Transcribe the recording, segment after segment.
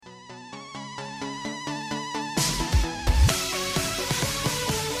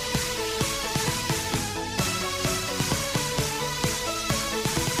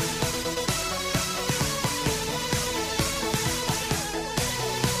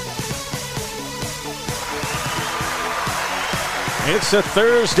It's a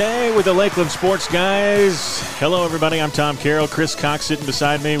Thursday with the Lakelands Sports Guys. Hello, everybody. I'm Tom Carroll. Chris Cox sitting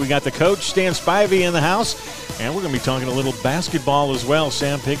beside me. We got the coach, Stan Spivey, in the house. And we're going to be talking a little basketball as well.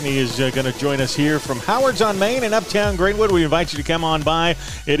 Sam Pinckney is going to join us here from Howard's on Main in Uptown Greenwood. We invite you to come on by.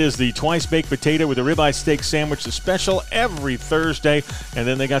 It is the twice-baked potato with a ribeye steak sandwich, the special every Thursday. And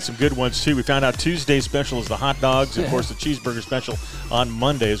then they got some good ones, too. We found out Tuesday's special is the hot dogs. Of course, the cheeseburger special on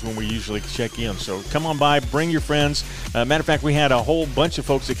Monday is when we usually check in. So come on by. Bring your friends. Matter of fact, we had a whole bunch of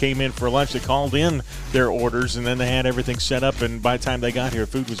folks that came in for lunch that called in their orders, and then they had everything set up. And by the time they got here,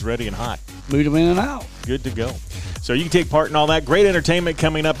 food was ready and hot. Moved them in and out. Good to go. So you can take part in all that. Great entertainment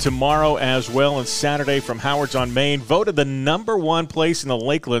coming up tomorrow as well, and Saturday from Howard's on Main. Voted the number one place in the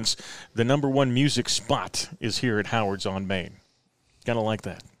Lakelands. The number one music spot is here at Howard's on Main. Gotta like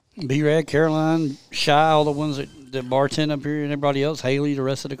that. B-Rad, Caroline, Shy, all the ones that bartend up here, and everybody else, Haley, the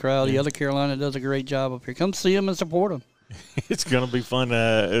rest of the crowd, the other Carolina does a great job up here. Come see them and support them. It's going to be fun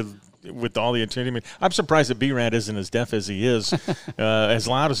with all the entertainment. I'm surprised that B-Rad isn't as deaf as he is, as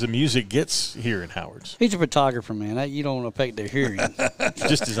loud as the music gets here in Howard's. He's a photographer, man. You don't affect their hearing.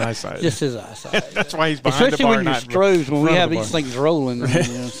 Just his eyesight. Just his eyesight. That's why he's behind Especially the bar. When you're strobes, when we have these things rolling.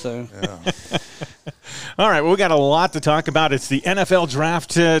 So. Yeah. All right, well, we got a lot to talk about. It's the NFL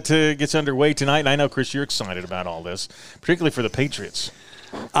draft gets underway tonight, and I know, Chris, you're excited about all this, particularly for the Patriots.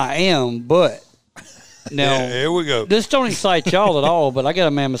 I am, but now here we go. This don't excite y'all at all, but I got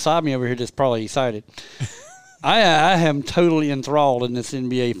a man beside me over here that's probably excited. I am totally enthralled in this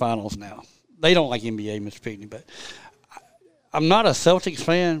NBA Finals now. They don't like NBA, Mr. Pinckney, but I'm not a Celtics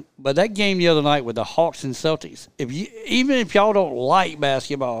fan, but that game the other night with the Hawks and Celtics, even if y'all don't like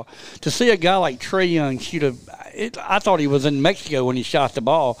basketball, to see a guy like Trae Young shoot I thought he was in Mexico when he shot the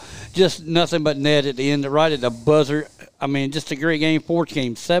ball. Just nothing but net at the end, right at the buzzer. I mean, just a great game. 4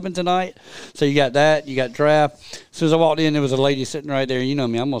 Game 7 tonight. So you got that. You got draft. As soon as I walked in, there was a lady sitting right there. You know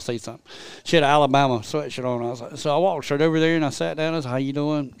me. I'm going to say something. She had an Alabama sweatshirt on. So I walked straight over there, and I sat down. I said, how you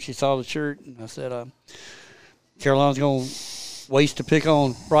doing? She saw the shirt. And I said, Carolina's going to waste to pick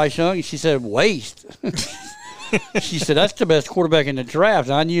on Bryce Young. And she said, waste? She said, that's the best quarterback in the draft.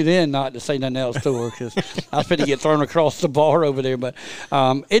 And I knew then not to say nothing else to her because I was fit to get thrown across the bar over there. But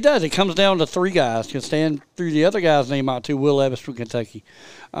it does. It comes down to 3 guys. Can stand through the other guy's name out too, Will Levis from Kentucky.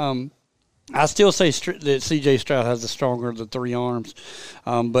 I still say that C.J. Stroud has the stronger of the 3 arms.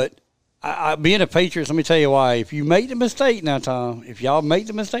 But being a Patriots, let me tell you why. If you make the mistake now, Tom, if y'all make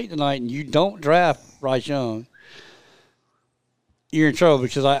the mistake tonight and you don't draft Bryce Young, you're in trouble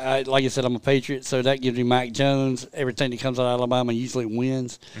because, I like I said, I'm a Patriot, so that gives me Mac Jones. Everything that comes out of Alabama usually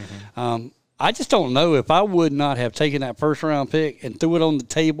wins. Mm-hmm. I just don't know if I would not have taken that first-round pick and threw it on the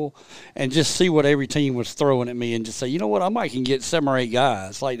table and just see what every team was throwing at me and just say, you know what, I might can get 7 or 8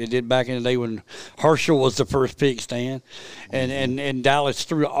 guys like they did back in the day when Herschel was the first pick, Stan. And Dallas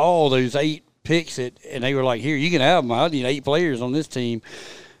threw all those 8 picks and they were like, here, you can have them. I need 8 players on this team.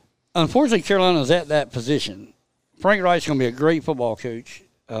 Unfortunately, Carolina's at that position. Frank Wright's going to be a great football coach.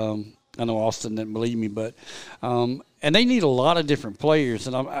 I know Austin didn't believe me, but and they need a lot of different players.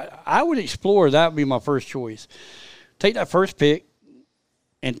 And I would explore that would be my first choice. Take that first pick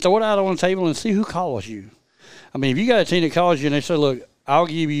and throw it out on the table and see who calls you. I mean, if you got a team that calls you and they say, look, I'll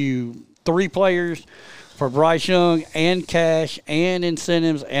give you 3 players for Bryce Young and cash and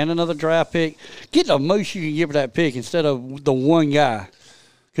incentives and another draft pick, get the most you can get for that pick instead of the one guy.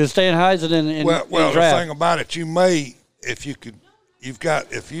 Because Stan hides it in draft. The thing about it, you may, if you've got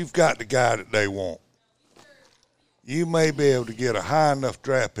the guy that they want, you may be able to get a high enough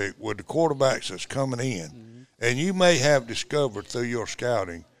draft pick with the quarterbacks that's coming in, and you may have discovered through your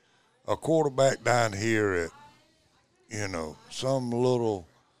scouting a quarterback down here at, some little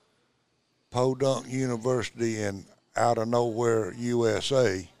podunk university in out of nowhere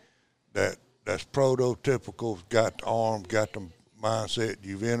USA that's prototypical, got the arm, got the mindset.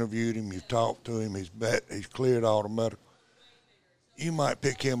 You've interviewed him, you've talked to him, he's cleared all the medical. You might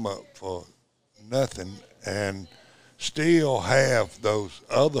pick him up for nothing and still have those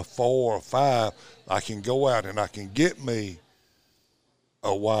other 4 or 5. I can go out and I can get me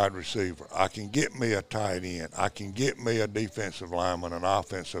a wide receiver. I can get me a tight end. I can get me a defensive lineman, an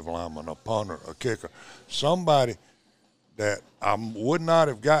offensive lineman, a punter, a kicker. Somebody that I would not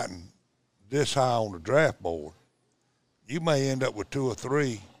have gotten this high on the draft board. You may end up with 2 or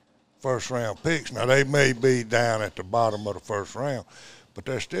 3 first-round picks. Now, they may be down at the bottom of the first round, but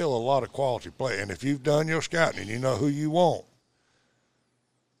there's still a lot of quality play. And if you've done your scouting and you know who you want,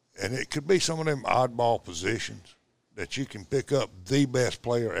 and it could be some of them oddball positions that you can pick up the best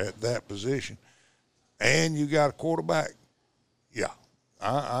player at that position, and you got a quarterback, yeah.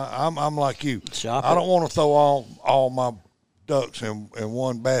 I'm like you. Shop I don't want to throw all my ducks in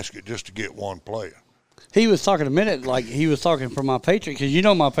one basket just to get one player. He was talking a minute like he was talking for my Patriots, because you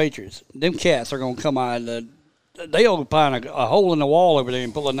know my Patriots. Them cats are going to come out and they'll find a hole in the wall over there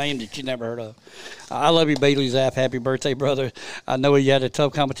and pull a name that you never heard of. I love you, Bailey Zapp. Happy birthday, brother. I know you had a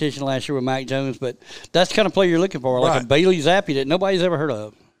tough competition last year with Mac Jones, but that's the kind of player you're looking for, like a Bailey Zappi that nobody's ever heard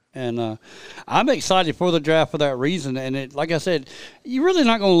of. And I'm excited for the draft for that reason. And like I said, you're really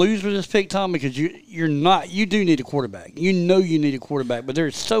not going to lose with this pick, Tom, because you do need a quarterback. You know you need a quarterback, but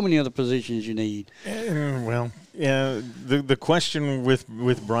there's so many other positions you need. Well, yeah, the question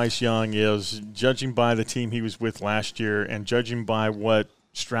with Bryce Young is, judging by the team he was with last year and judging by what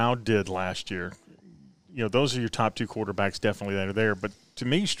Stroud did last year, those are your top two quarterbacks definitely that are there. But to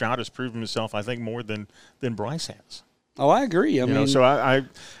me, Stroud has proven himself, I think, more than Bryce has. Oh, I agree. I mean, so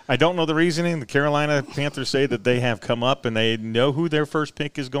I don't know the reasoning. The Carolina Panthers say that they have come up and they know who their first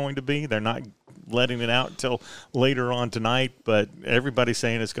pick is going to be. They're not letting it out until later on tonight, but everybody's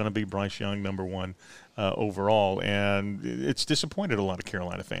saying it's going to be Bryce Young, number one overall, and it's disappointed a lot of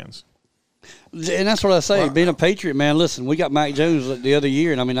Carolina fans. And that's what I say. Being a Patriot, man, listen, we got Mac Jones the other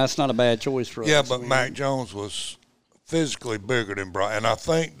year, and, I mean, that's not a bad choice for us. Yeah, but Mac Jones was physically bigger than Bryce, and I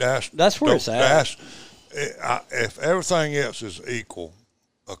think that's where it's at. If everything else is equal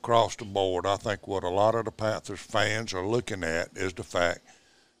across the board, I think what a lot of the Panthers fans are looking at is the fact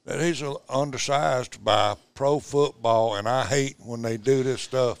that he's undersized by pro football, and I hate when they do this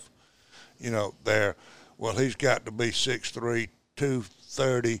stuff. He's got to be 6'3",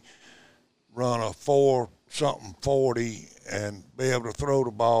 230, run a 40, and be able to throw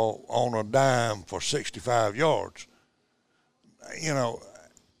the ball on a dime for 65 yards.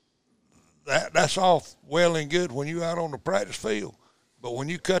 That's all well and good when you're out on the practice field. But when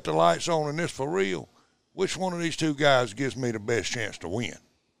you cut the lights on in this for real, which one of these two guys gives me the best chance to win?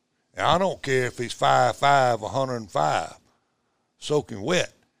 And I don't care if he's 5'5", 105, soaking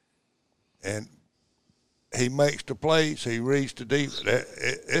wet. And he makes the plays, he reads the defense.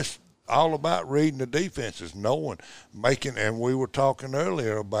 It's all about reading the defenses, knowing, making, and we were talking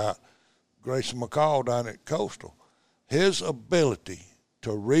earlier about Grayson McCall down at Coastal. His ability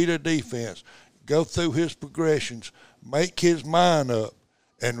to read a defense, go through his progressions, make his mind up,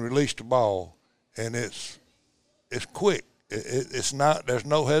 and release the ball, and it's quick. It's not. There's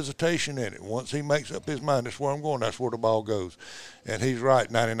no hesitation in it. Once he makes up his mind, that's where I'm going. That's where the ball goes, and he's right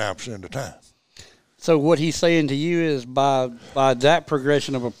 99% of the time. So what he's saying to you is, by that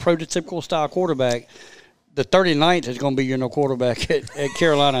progression of a prototypical style quarterback, the 39th is going to be your quarterback at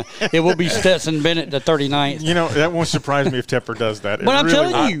Carolina. It will be Stetson Bennett, the 39th. That won't surprise me if Tepper does that. But I'm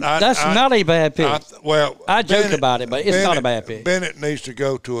telling you, that's not a bad pick. I joke about it, but it's not a bad pick. Bennett needs to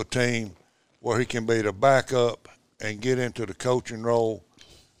go to a team where he can be the backup and get into the coaching role.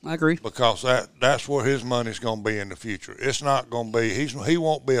 I agree. Because that's where his money's going to be in the future. It's not going to be – he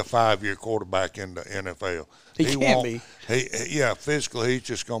won't be a 5-year quarterback in the NFL. He can't be. Physically he's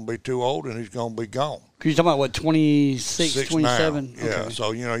just going to be too old and he's going to be gone. You're talking about, what, 26, 27? Yeah, okay.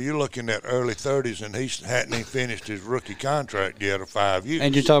 So, you're looking at early 30s, and he hadn't even finished his rookie contract yet of 5 years.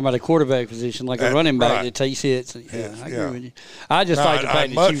 And you're talking about a quarterback position, like a running back that takes hits. Yeah, I agree with you. I just like the fact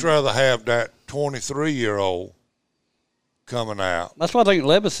I'd much rather have that 23-year-old coming out. That's why I think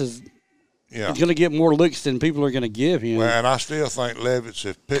Levis is going to get more looks than people are going to give him. Well, and I still think Levis,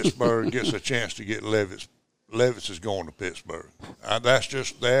 if Pittsburgh gets a chance to get Levis is going to Pittsburgh. That's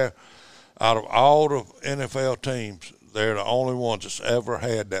just there. Out of all the NFL teams, they're the only ones that's ever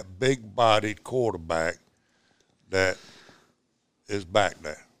had that big-bodied quarterback that is back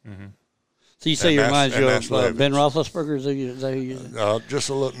there. Mm-hmm. So you say he reminds you of Ben Roethlisberger? Is that who you just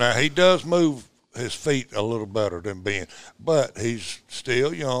a little. Now, he does move his feet a little better than Ben, but he's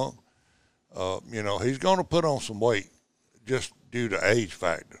still young. He's going to put on some weight just due to age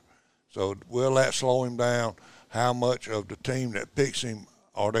factor. So will that slow him down? How much of the team that picks him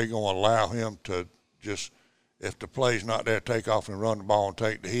are they going to allow him to just, if the play's not there, take off and run the ball and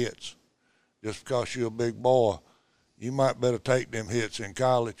take the hits? Just because you're a big boy, you might better take them hits in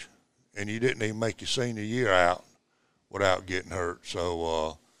college, and you didn't even make your senior year out without getting hurt.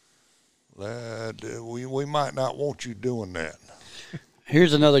 So we might not want you doing that.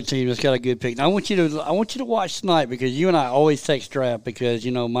 Here's another team that's got a good pick. Now, I want you to watch tonight, because you and I always text draft, because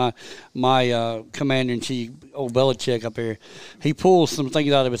my commander in chief, old Belichick up here, he pulls some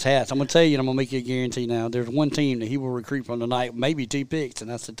things out of his hats. I'm gonna tell you, and I'm gonna make you a guarantee now. There's one team that he will recruit from tonight, maybe 2 picks,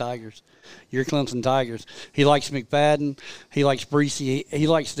 and that's the Tigers. Your Clemson Tigers. He likes McFadden. He likes Breesy. He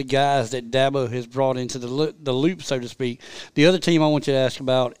likes the guys that Dabo has brought into the loop, so to speak. The other team I want you to ask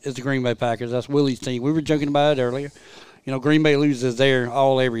about is the Green Bay Packers. That's Willie's team. We were joking about it earlier. Green Bay loses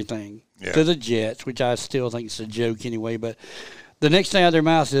everything. to the Jets, which I still think is a joke anyway. But the next thing out of their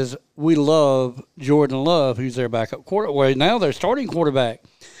mouth is, we love Jordan Love, who's their backup quarterback. Well, now their starting quarterback.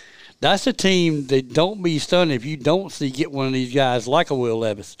 That's a team that don't be stunned if you don't get one of these guys like a Will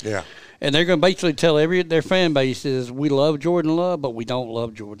Levis. Yeah. And they're going to basically tell their fan base is, we love Jordan Love, but we don't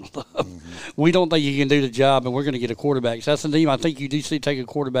love Jordan Love. Mm-hmm. We don't think he can do the job, and we're going to get a quarterback. So that's the team I think you do see take a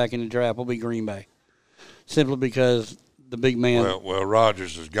quarterback in the draft will be Green Bay, simply because the big man. Well,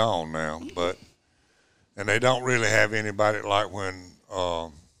 Rodgers is gone now, and they don't really have anybody like when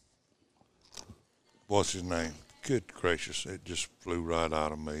what's his name? Good gracious, it just flew right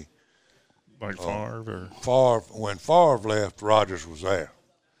out of me. Like Favre? When Favre left, Rodgers was there.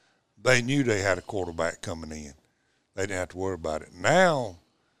 They knew they had a quarterback coming in. They didn't have to worry about it. Now,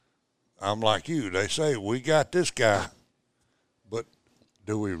 I'm like you. They say, we got this guy, but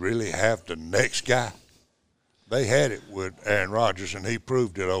do we really have the next guy? They had it with Aaron Rodgers, and he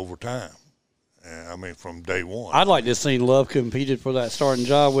proved it over time. I mean, from day one. I'd like to see Love competed for that starting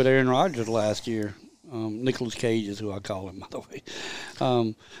job with Aaron Rodgers last year. Nicolas Cage is who I call him, by the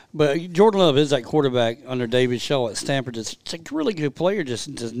way. But Jordan Love is that quarterback under David Shaw at Stanford. It's a really good player, just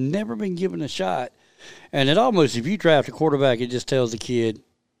never been given a shot. And it almost, if you draft a quarterback, it just tells the kid,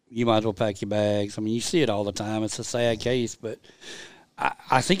 you might as well pack your bags. I mean, you see it all the time. It's a sad case, but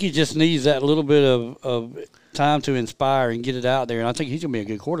I think he just needs that little bit of time to inspire and get it out there. And I think he's going to be a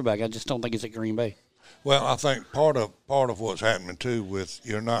good quarterback. I just don't think it's at Green Bay. Well, I think part of what's happening, too, with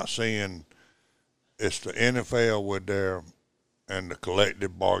you're not seeing – it's the NFL with and the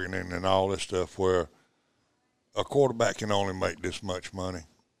collective bargaining and all this stuff where a quarterback can only make this much money.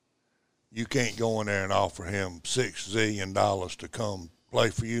 You can't go in there and offer him $6 zillion to come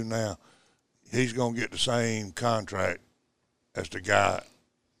play for you now. He's going to get the same contract as the guy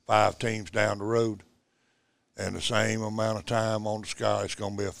 5 teams down the road and the same amount of time on the sky. It's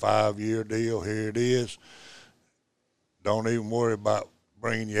going to be a 5-year deal. Here it is. Don't even worry about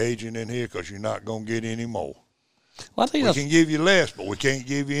bringing your agent in here because you're not going to get any more. Well, I think we can give you less, but we can't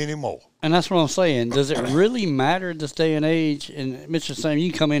give you any more. And that's what I'm saying. Does it really matter this day and age? And Mr. Sam, you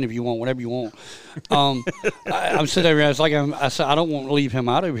can come in if you want, whatever you want. I'm sitting over here. I said, I don't want to leave him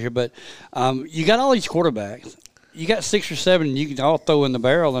out over here, but you got all these quarterbacks. You got 6 or 7 you can all throw in the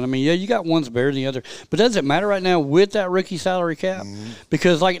barrel. And, I mean, yeah, you got one's better than the other. But does it matter right now with that rookie salary cap? Mm-hmm.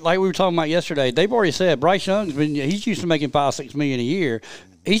 Because like we were talking about yesterday, they've already said Bryce he's used to making $5-6 million a year.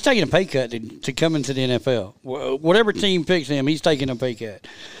 He's taking a pay cut to come into the NFL. Whatever team picks him, he's taking a pay cut.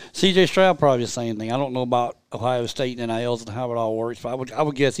 C.J. Stroud probably the same thing. I don't know about Ohio State and NILs and how it all works, but I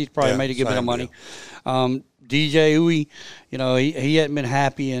would guess he's probably made a good bit of money. DJ Uwe, he hadn't been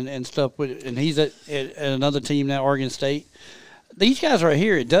happy and stuff with, and he's at another team now, Oregon State. These guys right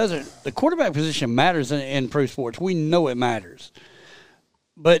here, the quarterback position matters in pro sports. We know it matters.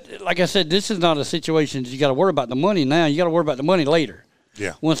 But like I said, this is not a situation that you got to worry about the money now. You got to worry about the money later.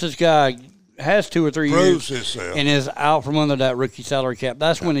 Yeah. Once this guy has 2 or 3 years and is out from under that rookie salary cap,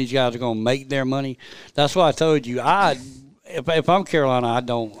 that's when these guys are going to make their money. That's why I told you, if I'm Carolina, I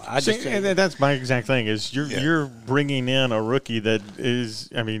don't. That's my exact thing. Is you're bringing in a rookie that is,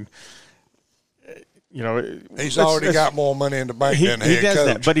 I mean, he's already got more money in the bank than he head does coach.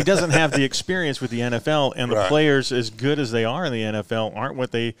 That, but he doesn't have the experience with the NFL, and the players, as good as they are in the NFL, aren't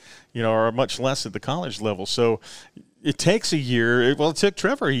what they, are much less at the college level. So it takes a year. Well, it took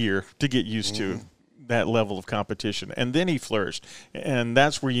Trevor a year to get used to that level of competition, and then he flourished. And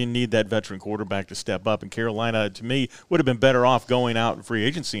that's where you need that veteran quarterback to step up. And Carolina, to me, would have been better off going out in free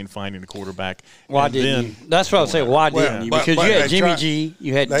agency and finding a quarterback. Why didn't you? That's what I would say. Why didn't you? Because you had Jimmy G,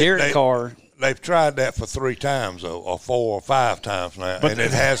 you had Derek Carr. They've tried that for 3 times, or 4 or 5 times now, and it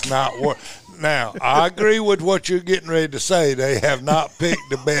has not worked. Now, I agree with what you're getting ready to say. They have not picked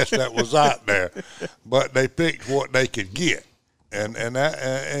the best that was out there, but they picked what they could get. And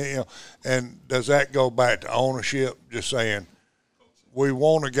does that go back to ownership? Just saying, we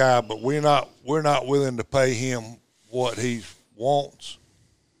want a guy, but we're not willing to pay him what he wants.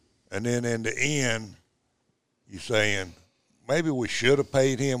 And then in the end, you're saying maybe we should have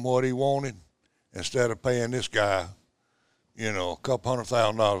paid him what he wanted instead of paying this guy, a couple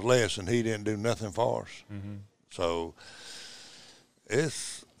 $100,000 less, and he didn't do nothing for us. Mm-hmm. So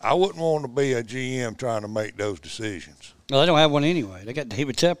I wouldn't want to be a GM trying to make those decisions. Well, they don't have one anyway. They got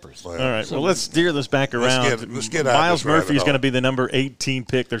David Tepper's. All right. So let's steer this back around. Let's get Miles Murphy is going to be the number 18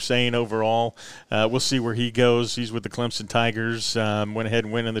 pick, they're saying, overall. We'll see where he goes. He's with the Clemson Tigers. Went ahead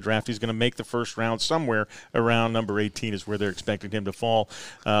and went in the draft. He's going to make the first round somewhere around number 18 is where they're expecting him to fall.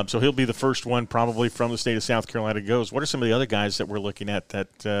 So he'll be the first one probably from the state of South Carolina goes. What are some of the other guys that we're looking at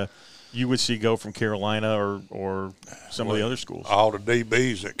that you would see go from Carolina or some of the other schools? All the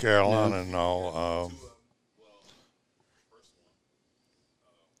DBs at Carolina and all.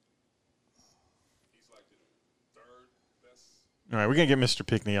 All right, we're gonna get Mr.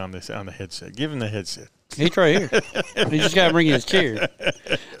 Pinckney on the headset. Give him the headset. He's right here. He just got to bring his chair. That's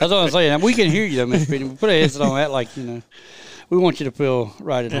what I'm saying. We can hear you, though, Mr. Pinckney. Put a headset on that, we want you to feel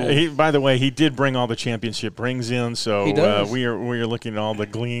right at home. By the way, he did bring all the championship rings in, so we are looking at all the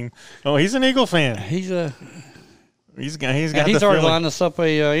gleam. Oh, he's an Eagle fan. He's He's already lined us up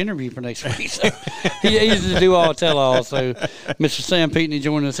a interview for next week. So he's the do-all, tell-all. So, Mr. Sam Pinckney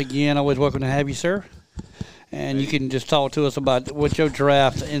joining us again. Always welcome to have you, sir. And you can just talk to us about what your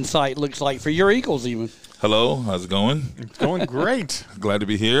draft insight looks like for your Eagles even. Hello, how's it going? It's going great. Glad to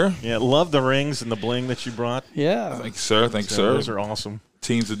be here. Yeah, love the rings and the bling that you brought. Yeah. Thank you, sir. Thank you, sir. Those are awesome.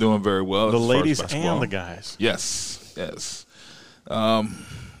 Teams are doing very well. The ladies and the guys. Yes, yes.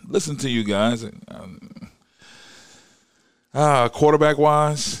 Listen to you guys.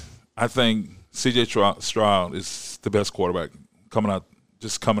 Quarterback-wise, I think C.J. Stroud is the best quarterback coming out,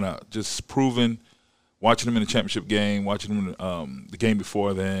 just proven. Watching him in the championship game, watching him in the game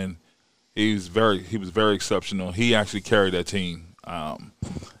before then, he was very exceptional. He actually carried that team,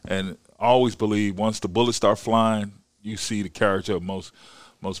 and I always believe once the bullets start flying, you see the character of most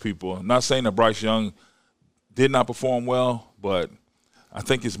people. I'm not saying that Bryce Young did not perform well, but I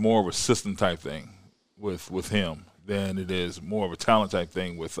think it's more of a system type thing with him than it is more of a talent type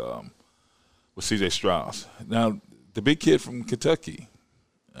thing with C.J. Stroud. Now, the big kid from Kentucky,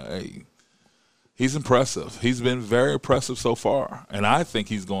 he's impressive. He's been very impressive so far, and I think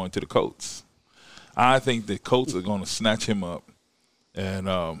he's going to the Colts. I think the Colts are going to snatch him up. And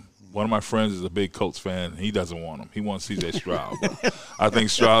one of my friends is a big Colts fan. He doesn't want him. He wants C.J. Stroud. I think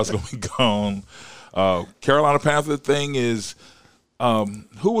Stroud's going to be gone. Carolina Panther thing is,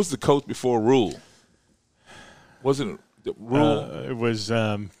 who was the coach before Rule? Wasn't it Rule? It was.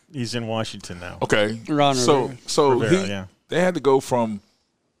 He's in Washington now. Okay. Ron Rivera, they had to go from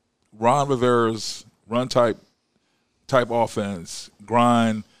Ron Rivera's run type offense,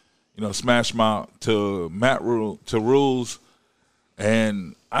 grind, smash mouth to Rule's,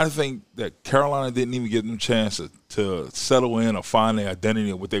 and I think that Carolina didn't even give them a chance to settle in or find their identity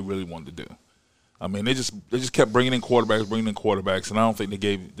of what they really wanted to do. I mean, they just kept bringing in quarterbacks, and I don't think they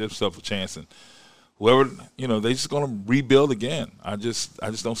gave themselves a chance. And whoever, they just going to rebuild again. I just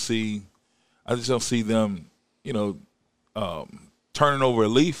don't see them, turning over a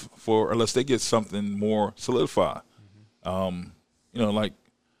leaf unless they get something more solidified. Like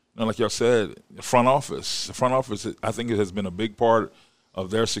y'all said, the front office, I think it has been a big part of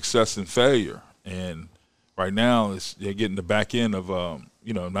their success and failure. And right now, they're getting the back end of,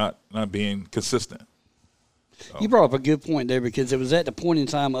 not being consistent. So. You brought up a good point there because it was at the point in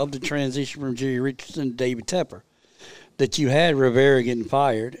time of the transition from Jerry Richardson to David Tepper that you had Rivera getting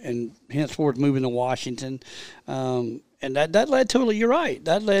fired and henceforth moving to Washington. And that led to, you're right,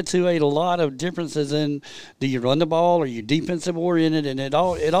 that led to a lot of differences in do you run the ball, are you defensive oriented, and it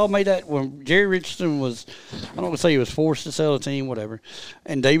all made that when Jerry Richardson was, I don't want to say he was forced to sell the team, whatever,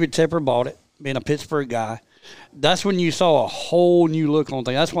 and David Tepper bought it, being a Pittsburgh guy. That's when you saw a whole new look on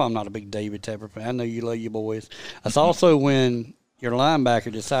things. That's why I'm not a big David Tepper fan. I know you love your boys. That's also when your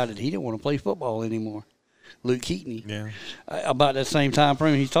linebacker decided he didn't want to play football anymore. Luke Keatoney. Yeah. About that same time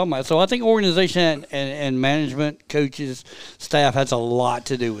frame he's talking about. So I think organization and management, coaches, staff has a lot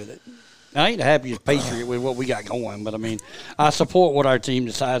to do with it. I ain't the happiest Patriot with what we got going, but, I mean, I support what our team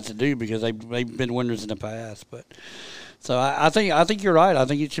decides to do because they've been winners in the past. But so I think you're right. I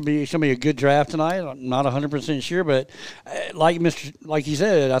think it's going to be a good draft tonight. I'm not 100% sure, but like you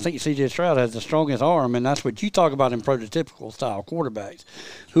said, I think C.J. Stroud has the strongest arm, and that's what you talk about in prototypical style quarterbacks.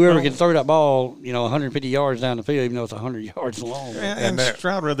 Whoever can throw that ball, 150 yards down the field, even though it's 100 yards long. And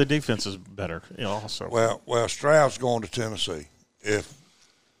Stroud read the defense is better, also. Well, Stroud's going to Tennessee. If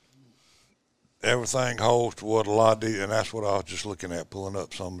everything holds to what a lot of and that's what I was just looking at, pulling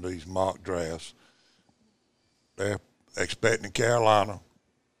up some of these mock drafts. They're expecting Carolina,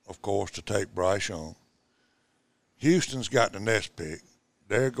 of course, to take Bryce Young. Houston's got the next pick.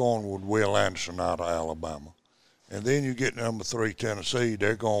 They're going with Will Anderson out of Alabama. And then you get number 3, Tennessee.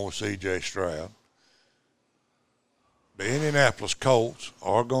 They're going with C.J. Stroud. The Indianapolis Colts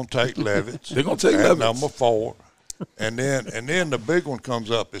are going to take Levitt. They're going to take Levitt. Number 4. And then the big one comes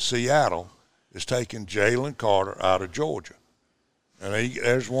up is Seattle is taking Jalen Carter out of Georgia. And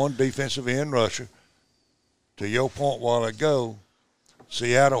there's one defensive end rusher. To your point while ago,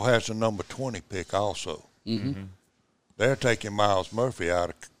 Seattle has the number 20 pick also. Mm-hmm. They're taking Miles Murphy out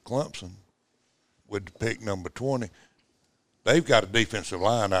of Clemson with the pick number 20. they've got a defensive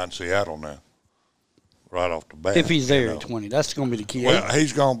line out in Seattle now, right off the bat. If he's there at 20, that's going to be the key. Well,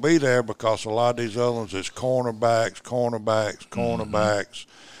 he's going to be there because a lot of these other ones is cornerbacks,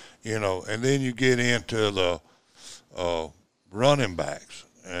 you know, and then you get into the running backs.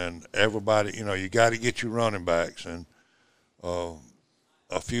 And everybody, you know, you got to get your running backs and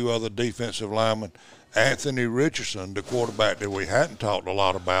a few other defensive linemen. Anthony Richardson, the quarterback that we hadn't talked a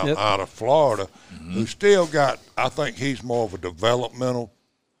lot about out of Florida, who still got, I think he's more of a developmental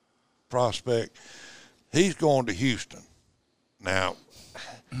prospect. He's going to Houston. Now,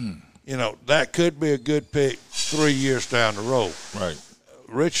 you know, that could be a good pick 3 years down the road. Right.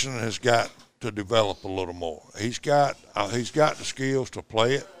 Richardson has got to develop a little more. He's got the skills to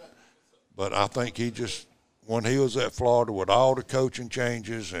play it, but I think he just, when he was at Florida with all the coaching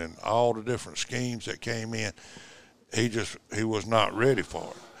changes and all the different schemes that came in, he was not ready for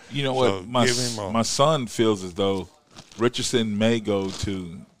it. You know what? My son feels as though Richardson may go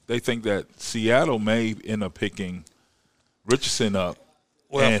to. They think that Seattle may end up picking Richardson up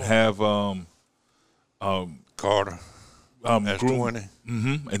and have Carter at 20.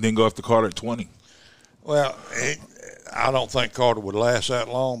 And then go after Carter at 20. Well, I don't think Carter would last that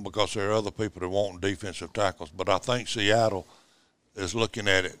long because there are other people that want defensive tackles. But I think Seattle is looking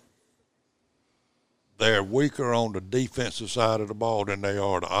at it. They're weaker on the defensive side of the ball than they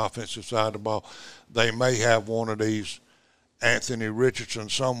are the offensive side of the ball. They may have one of these Anthony Richardson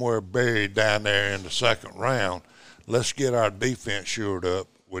somewhere buried down there in the second round. Let's get our defense shored up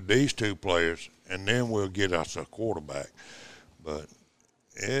with these two players, and then we'll get us a quarterback. But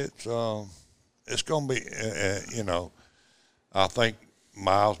it's going to be, you know, I think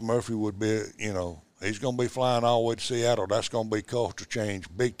Miles Murphy would be, you know, he's going to be flying all the way to Seattle. That's going to be culture change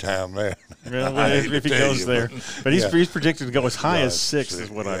big time there. Well, if he goes there. But he's predicted to go as high as 6 is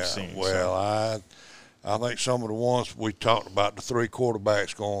what I've seen. Well, so. I think some of the ones we talked about, the 3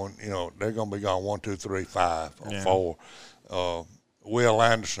 quarterbacks going, you know, they're going to be going 1, 2, 3, 5, or 4. Will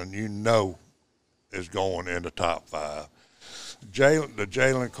Anderson, you know, is going in the top 5. The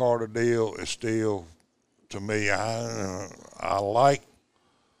Jalen Carter deal is still, to me, I like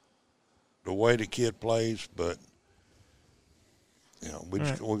the way the kid plays, but, you know,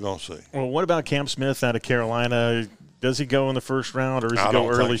 we're going to see. Well, what about Cam Smith out of Carolina? Does he go in the first round, or does he go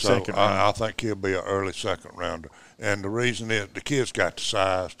early second round? I think he'll be an early second rounder. And the reason is the kid's got the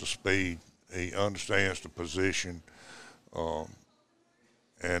size, the speed. He understands the position,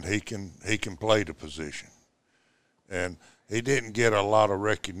 and he can play the position. And he didn't get a lot of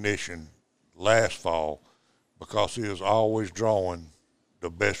recognition last fall because he was always drawing the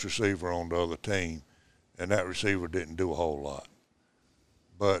best receiver on the other team, and that receiver didn't do a whole lot.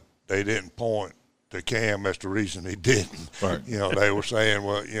 But they didn't point to Cam as the reason he didn't. Right. You know, they were saying,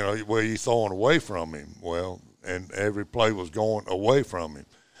 well, you know, where you throwing away from him? Well, and every play was going away from him.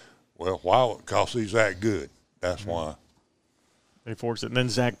 Well, why? Because he's that good. That's why. They forced it. And then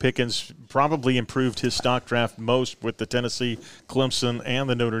Zach Pickens probably improved his stock draft most with the Tennessee, Clemson, and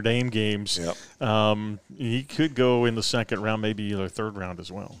the Notre Dame games. Yep. He could go in the second round, maybe either third round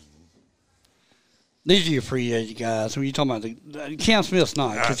as well. These are your free agent guys. When you talking about Cam Smith's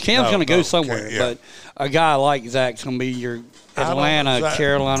not, because Cam's going to go somewhere. But a guy like Zach's going to be your Atlanta,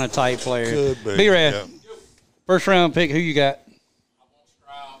 Carolina type player. Could be. B-Rad, Yeah. First round pick. Who you got?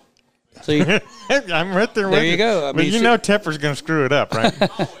 See, I'm right there with you. there you go. I But mean, you know Tepper's going to screw it up, right?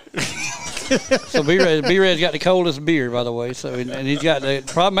 so B-Rad's got the coldest beer, by the way. So and he's got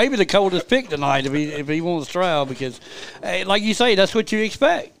maybe the coldest pick tonight if he wants Stroud, because, hey, like you say, that's what you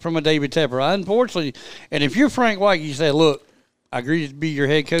expect from a David Tepper. Unfortunately, and if you're Frank White, you say, look, I agree to be your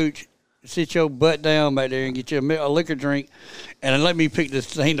head coach. Sit your butt down back there and get you a liquor drink, and then let me pick this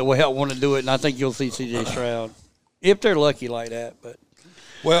thing the way I want to do it. And I think you'll see C.J. Stroud if they're lucky like that. But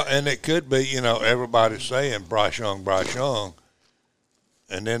Well, and it could be, you know, everybody's saying Bryce Young,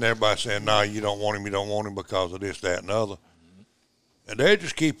 and then everybody's saying, no, you don't want him because of this, that, and the other. And they're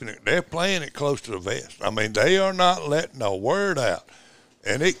just keeping it, they're playing it close to the vest. I mean, they are not letting a word out.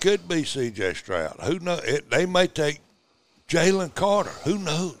 And it could be C.J. Stroud. Who knows? They may take Jalen Carter. Who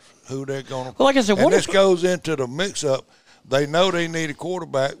knows who they're going to Well, like I said, and this goes into the mix-up. They know they need a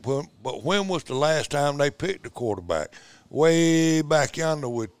quarterback, but when was the last time they picked a quarterback? Way back yonder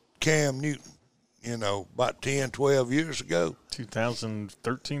with Cam Newton, you know, about 10, 12 years ago.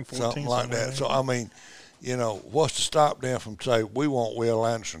 2013, 14, something like that. So, I mean, you know, what's to stop them from saying, we want Will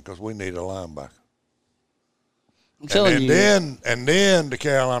Anderson because we need a linebacker? I'm telling you. And then the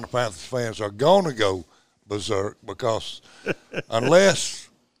Carolina Panthers fans are going to go berserk because unless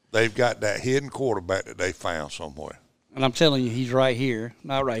they've got that hidden quarterback that they found somewhere. and I'm telling you, he's right here.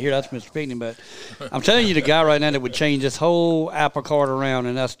 Not right here, that's Mr. Pinckney, but I'm telling you the guy right now that would change this whole apple cart around,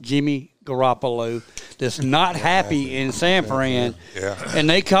 and that's Jimmy Garoppolo, that's not happy in San Fran. Yeah. And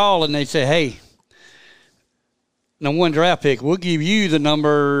they call and they say, hey, #1 draft pick, we'll give you the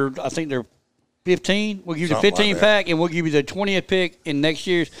number, I think they're 15. We'll give you the 15 pack, and we'll give you the 20th pick in next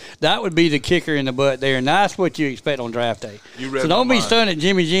year's. That would be the kicker in the butt there, and that's what you expect on draft day. So don't be stunned that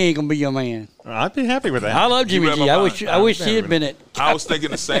Jimmy G ain't going to be your man. I'd be happy with that. I love Jimmy G. I wish he had been it. I was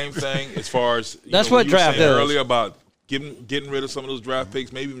thinking the same thing as far as that's what you draft does. Earlier about getting rid of some of those draft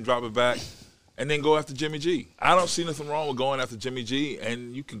picks, maybe even drop it back, and then go after Jimmy G. I don't see nothing wrong with going after Jimmy G,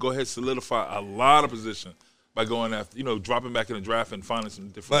 and you can go ahead and solidify a lot of position by going after, dropping back in the draft and finding some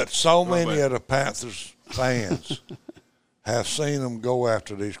different. But so many of the Panthers fans have seen them go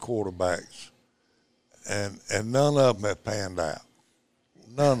after these quarterbacks, and none of them have panned out.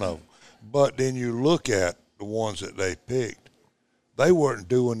 None of them. But then you look at the ones that they picked, they weren't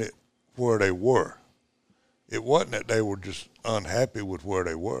doing it where they were. It wasn't that they were just unhappy with where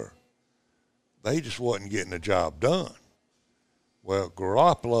they were. They just wasn't getting the job done. Well,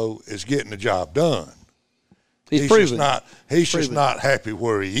 Garoppolo is getting the job done. He's just not happy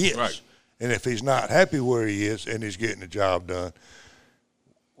where he is. Right. And if he's not happy where he is and he's getting the job done,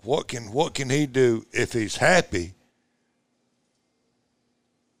 what can he do if he's happy?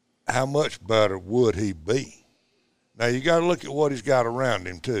 How much better would he be? Now you got to look at what he's got around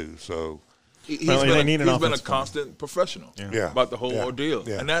him too. So he's been a constant professional about the whole ordeal,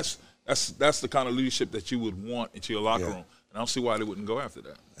 and that's the kind of leadership that you would want into your locker room. And I don't see why they wouldn't go after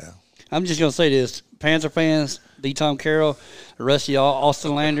that. Yeah. I'm just going to say this. Panther fans, D. Tom Carroll, the rest of y'all,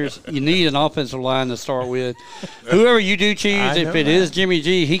 Austin Landers, you need an offensive line to start with. Whoever you do choose, if it is Jimmy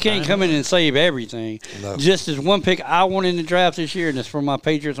G, he can't come in and save everything. No. Just as one pick I want in the draft this year, and it's for my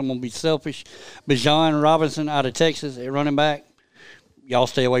Patriots, I'm going to be selfish. Bijan Robinson out of Texas at running back. Y'all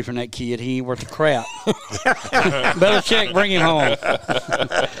stay away from that kid. He ain't worth a crap. Belichick, bring him home.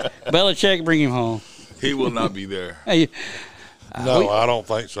 Belichick, bring him home. He will not be there. Hey, no, I don't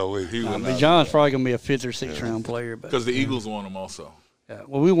think so either. John's probably going to be a 5th or 6th round player. Because the Eagles want him also. Yeah,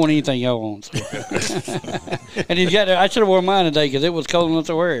 well, we want anything y'all want. So. And he's got. I should have worn mine today because it was cold enough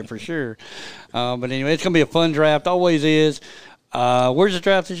to wear it for sure. But anyway, it's going to be a fun draft. Always is. Where's the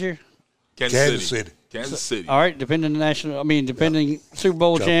draft this year? Kansas City. Kansas City. All right, defending Super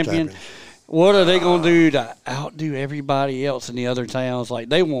Bowl champion. What are they going to do to outdo everybody else in the other towns? Like,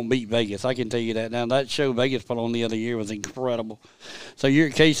 they won't beat Vegas. I can tell you that now. That show Vegas put on the other year was incredible. So you're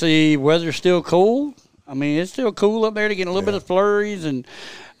at KC. Weather's still cool. I mean, it's still cool up there to get a little bit of flurries. And,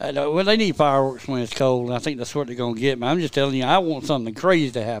 well, they need fireworks when it's cold, and I think that's what they're going to get. But I'm just telling you, I want something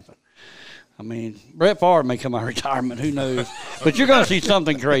crazy to happen. I mean, Brett Favre may come out of retirement. Who knows? But you're going to see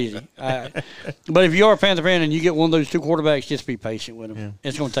something crazy. But if you are a Panther fan and you get one of those two quarterbacks, just be patient with them. Yeah.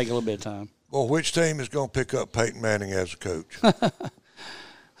 It's going to take a little bit of time. Well, which team is going to pick up Peyton Manning as a coach? I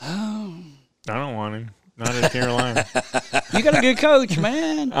don't want him. Not in Carolina. You got a good coach,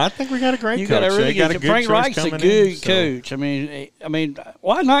 man. I think we got a great coach. You got a really good. Frank Reich's a good coach. I mean,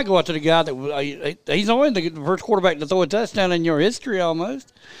 why not go after the guy that he's only the first quarterback to throw a touchdown in your history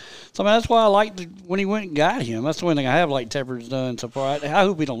almost? So, I mean, that's why I liked when he went and got him. That's the one thing I have liked Tepper's done so far. I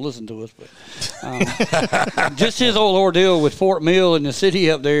hope he don't listen to us. But just his old ordeal with Fort Mill and the city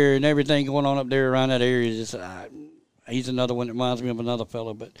up there and everything going on up there around that area. Just, he's another one that reminds me of another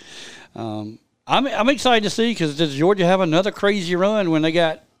fellow. But I'm excited to see because does Georgia have another crazy run when they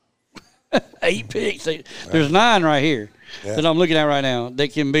got 8 picks? There's 9 right here that I'm looking at right now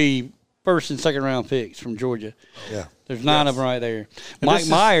that can be first and second round picks from Georgia. Yeah. There's 9 of them right there. Mike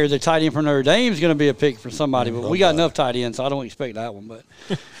Meyer, the tight end for Notre Dame, is going to be a pick for somebody, but we got enough tight ends, so I don't expect that one. But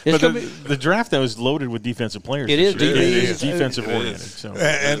it's the draft, though, is loaded with defensive players. It is. It is defensive oriented. So.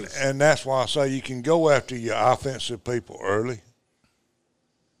 And that's why I say you can go after your offensive people early,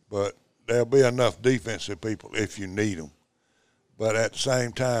 but there'll be enough defensive people if you need them. But at the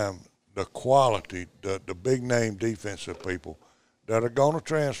same time, the quality, the big-name defensive people that are going to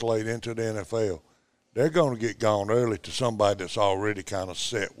translate into the NFL, they're going to get gone early to somebody that's already kind of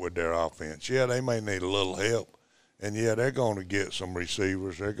set with their offense. Yeah, they may need a little help, and, yeah, they're going to get some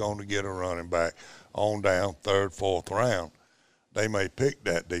receivers. They're going to get a running back on down, 3rd, 4th round. They may pick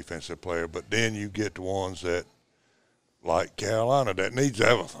that defensive player, but then you get the ones that, like Carolina, that needs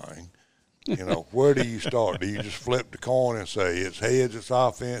everything. You know, where do you start? Do you just flip the coin and say it's heads, it's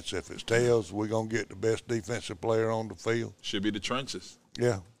offense? If it's tails, we're going to get the best defensive player on the field? Should be the trenches.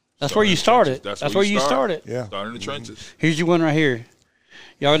 Yeah. That's where you started. That's where you started. Yeah. Start in the trenches. Here's your one right here.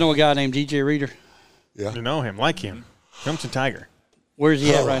 Y'all know a guy named DJ Reader? Yeah. You know him, like him. Clemson Tiger. Where's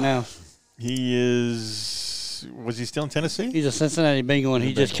he at right now? He is Was he still in Tennessee? He's a Cincinnati Bengal, and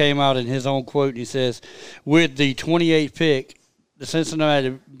he just came out in his own quote. He says, with the 28th pick, the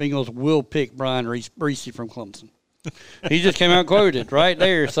Cincinnati Bengals will pick Brian Reese from Clemson. He just came out and quoted right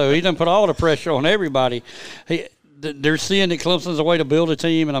there. So he done put all the pressure on everybody. They're seeing that Clemson's a way to build a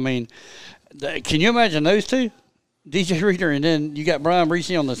team. And, I mean, can you imagine those two? DJ Reader and then you got Brian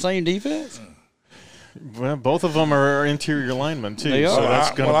Reese on the same defense? Well, both of them are interior linemen, too. They are. So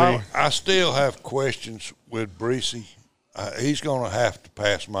that's going to be – I still have questions with Breesy. He's going to have to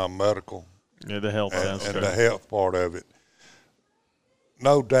pass my medical. Yeah, the health test. And the health part of it.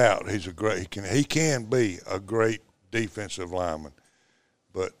 No doubt he's he can be a great defensive lineman,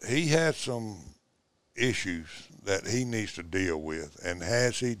 but he has some issues that he needs to deal with, and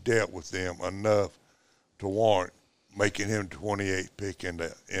has he dealt with them enough to warrant making him 28th pick in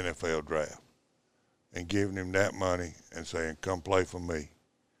the NFL draft and giving him that money and saying, come play for me?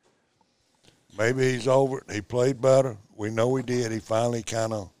 Maybe he's over it. He played better. We know he did. He finally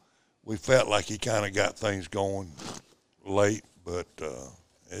we felt like he kind of got things going late, but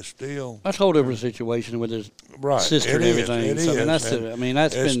it's still – that's a whole different situation with his sister and everything. It so, is.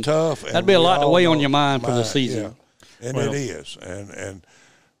 That's been tough. That'd be a lot to weigh on your mind for the season. Yeah. And it is.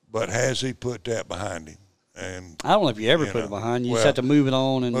 But has he put that behind him? And I don't know if you ever put it behind you. You just have to move it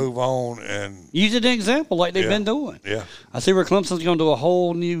on and use it as an example like they've been doing. Yeah. I see where Clemson's going to do a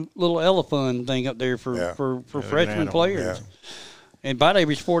whole new little elephant thing up there for freshman players. Yeah. And by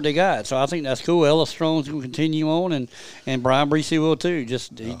every sport they got. So I think that's cool. Ella Strong's going to continue on, and Brian Breesy will too. He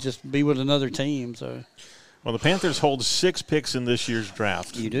just be with another team. So. Well, the Panthers hold 6 picks in this year's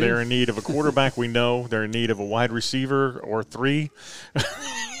draft. You do. They're in need of a quarterback, we know. They're in need of a wide receiver or 3.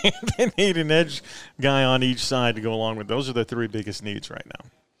 They need an edge guy on each side to go along with. Those are the 3 biggest needs right now.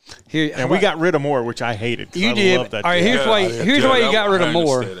 And we got rid of Moore, which I hated. You did. Love that. All right, here's why you got rid of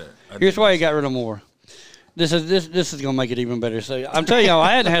Moore. Here's why you got rid of Moore. This is going to make it even better. So I'm telling y'all,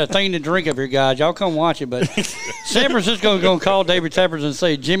 I hadn't had a thing to drink up here, guys. Y'all come watch it. But San Francisco's going to call David Tappers and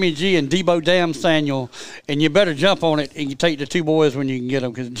say Jimmy G and Debo Dam Samuel, and you better jump on it and you take the 2 boys when you can get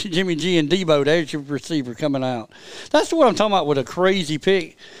them, because Jimmy G and Debo, there's your receiver coming out. That's what I'm talking about with a crazy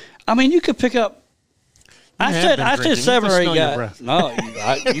pick. I mean, you could pick up. I said 7 or 8 guys. No,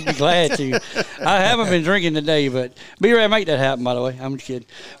 you'd be glad to. I haven't been drinking today, but be ready to make that happen, by the way. I'm just kidding.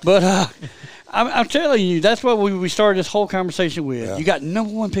 But I'm telling you, that's what we started this whole conversation with. Yeah. You got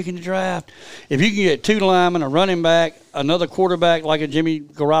number 1 pick in the draft. If you can get 2 linemen, a running back, another quarterback like a Jimmy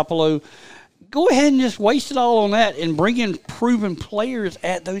Garoppolo, go ahead and just waste it all on that and bring in proven players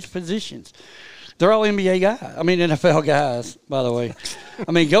at those positions. They're all NBA guys. I mean, NFL guys, by the way.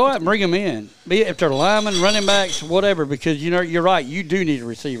 I mean, go out and bring them in. Be it if they're linemen, running backs, whatever, because, you're right. You do need a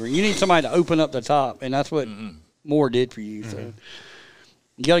receiver. You need somebody to open up the top, and that's what Moore did for you. So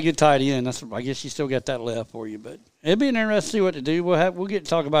you got a good tight end. I guess you still got that left for you. But it'd be interesting to see what to do. We'll get to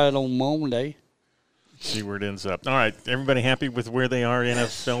talk about it on Monday. See where it ends up. All right, everybody happy with where they are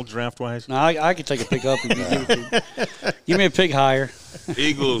NFL draft-wise? No, I could take a pick up if you give it to. Give me a pick higher.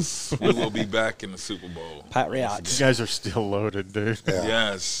 Eagles, we will be back in the Super Bowl. Pat Riots. You guys are still loaded, dude.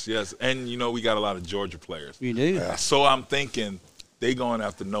 Yeah. Yes. And, we got a lot of Georgia players. You do. Yeah. So I'm thinking they going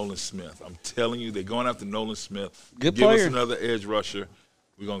after Nolan Smith. I'm telling you, they're going after Nolan Smith. Good Give player. us another edge rusher.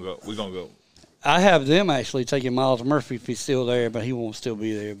 We're going to go. I have them actually taking Miles Murphy if he's still there, but he won't still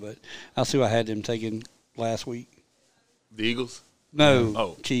be there. But I'll see what I had them taking last week. The Eagles? No.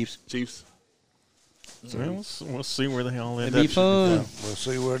 Oh. Chiefs. So we'll see where they all end It'd be up. fun. Yeah, we'll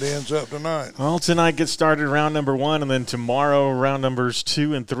see where it ends up tonight. Well, tonight gets started round number 1, and then tomorrow round numbers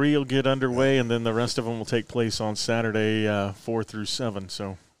 2 and 3 will get underway, and then the rest of them will take place on Saturday 4 through 7.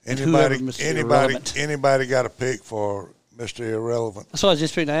 So anybody got a pick for Mr. Irrelevant? That's what I was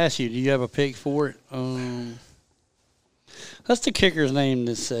just going to ask you. Do you have a pick for it? That's the kicker's name.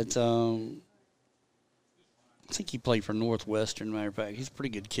 I think he played for Northwestern, matter of fact. He's a pretty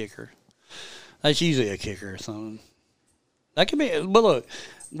good kicker. That's usually a kicker or something. That could be – but look,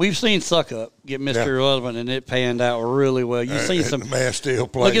 we've seen Suckup get Mr. Irrelevant, and it panned out really well. You've seen some – the man still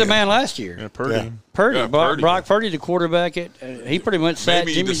playing. Look at the man last year. Yeah, Purdy. Yeah. Purdy. Yeah, Brock Purdy, the quarterback. He pretty much sat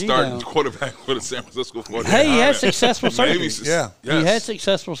Maybe Jimmy the G starting down. quarterback for the San Francisco 49ers. Hey, he had successful surgery. Yeah. He had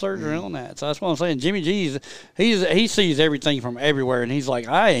successful surgery on that. So that's what I'm saying. Jimmy G's he sees everything from everywhere, and he's like,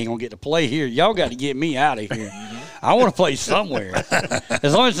 I ain't going to get to play here. Y'all got to get me out of here. I want to play somewhere.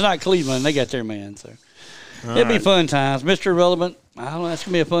 As long as it's not Cleveland, they got their man. So it'd be fun times. Mr. Irrelevant, I don't know. That's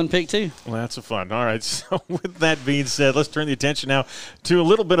going to be a fun pick, too. Well, that's a fun. All right. So with that being said, let's turn the attention now to a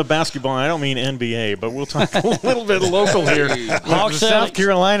little bit of basketball. I don't mean NBA, but we'll talk a little bit local here. The South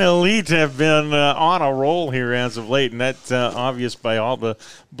Carolina Elite have been on a roll here as of late, and that's obvious by all the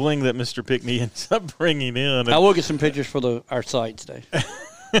bling that Mr. Pinckney ends up bringing in. I will get some pictures for our site today.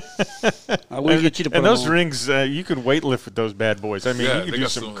 I will get you to put and those on. rings, you could weightlift with those bad boys. I mean, you could do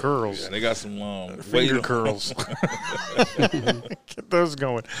some curls. Yeah, they got some finger curls. Get those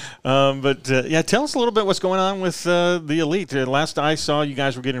going. Tell us a little bit what's going on with the Elite. Last I saw, you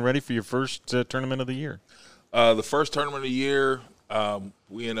guys were getting ready for your first tournament of the year. The first tournament of the year,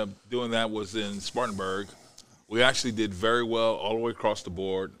 we ended up doing that was in Spartanburg. We actually did very well all the way across the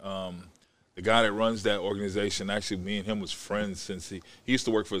board. The guy that runs that organization, actually me and him was friends since he used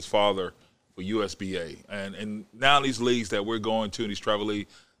to work for his father for USBA. And now these leagues that we're going to, these travel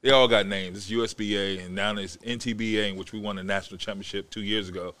leagues, they all got names. It's USBA, and now it's NTBA, in which we won the national championship 2 years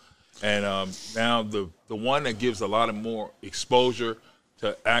ago. And now the one that gives a lot of more exposure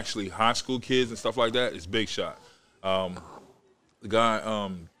to actually high school kids and stuff like that is Big Shot. The guy,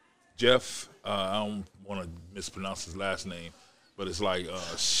 Jeff, I don't want to mispronounce his last name, but it's like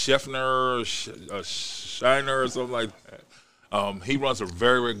Scheffner, Shiner, or something like that. He runs a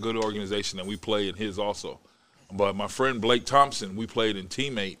very, very good organization, and we play in his also. But my friend Blake Thompson, we played in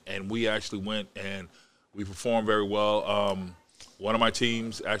Teammate, and we actually went and we performed very well. One of my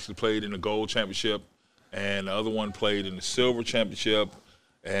teams actually played in the gold championship, and the other one played in the silver championship.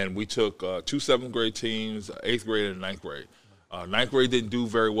 And we took 2 7th grade teams, 8th grade and 9th grade. 9th grade didn't do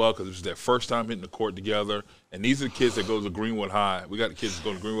very well because it was their first time hitting the court together. And these are the kids that go to Greenwood High. We got the kids that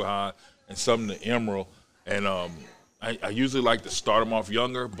go to Greenwood High and some to Emerald. And I usually like to start them off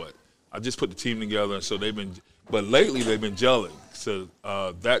younger, but I just put the team together. And so but lately they've been gelling. So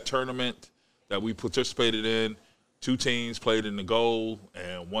that tournament that we participated in, 2 teams played in the gold,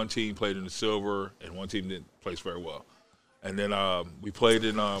 and 1 team played in the silver, and 1 team didn't place very well. And then we played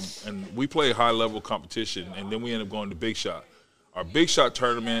and we played high-level competition, and then we ended up going to Big Shot. Our Big Shot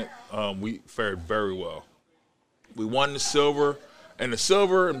tournament, we fared very well. We won the silver, and the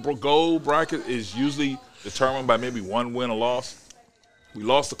silver and gold bracket is usually determined by maybe 1 win or loss. We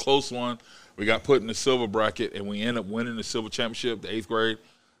lost a close one. We got put in the silver bracket, and we ended up winning the silver championship, the 8th grade.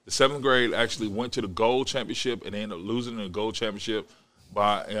 The 7th grade actually went to the gold championship, and they ended up losing in the gold championship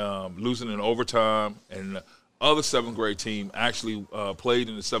by losing in overtime. And the other 7th grade team actually played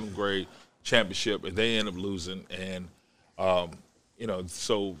in the 7th grade championship, and they ended up losing. And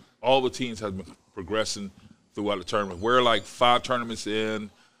so all the teams have been progressing throughout the tournament. We're like 5 tournaments in.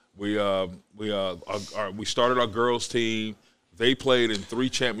 We started our girls team. They played in 3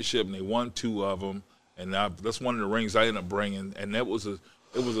 championships, and they won 2 of them. And that's one of the rings I ended up bringing. And it was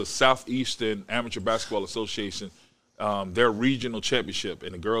a Southeastern Amateur Basketball Association, their regional championship,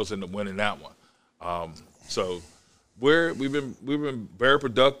 and the girls ended up winning that one. So we've been very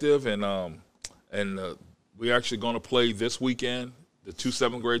productive, and we're actually going to play this weekend, the 2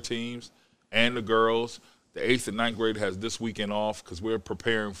 7th grade teams and the girls. The 8th and 9th grade has this weekend off because we're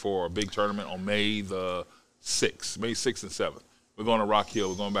preparing for a big tournament on May 6th and 7th. We're going to Rock Hill.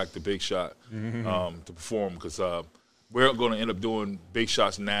 We're going back to Big Shot to perform because we're going to end up doing Big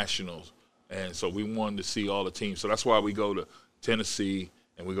Shots Nationals, and so we wanted to see all the teams. So that's why we go to Tennessee,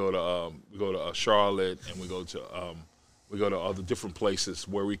 and we go to Charlotte, and we go to other different places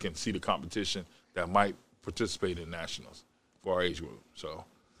where we can see the competition that might participate in nationals for our age group. So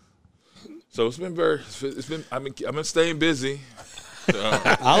it's been I've been staying busy.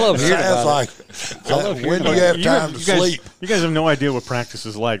 I love hearing about it. When do you have time to sleep? You guys have no idea what practice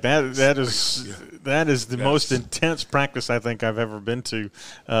is like. That is the most intense practice I think I've ever been to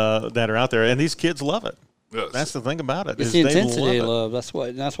that are out there, and these kids love it. Yes. That's the thing about it. It's the intensity they love.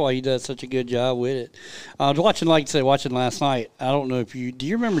 That's why he does such a good job with it. I was watching last night. I don't know if do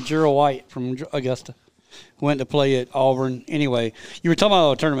you remember Gerald White from Augusta? Went to play at Auburn. Anyway, you were talking about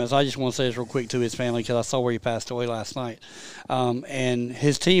all the tournaments. I just want to say this real quick to his family because I saw where he passed away last night. And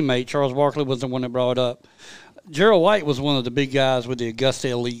his teammate, Charles Barkley, was the one that brought it up. Gerald White was one of the big guys with the Augusta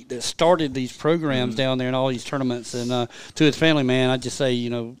Elite that started these programs down there and all these tournaments. And to his family, man, I just say,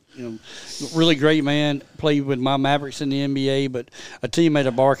 really great man. Played with my Mavericks in the NBA, but a teammate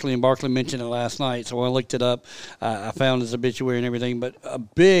of Barkley, and Barkley mentioned it last night. So when I looked it up, I found his obituary and everything. But a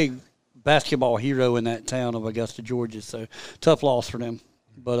big basketball hero in that town of Augusta, Georgia. So tough loss for them.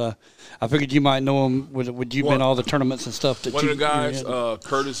 But I figured you might know him. Would you been all the tournaments and stuff? One of the guys,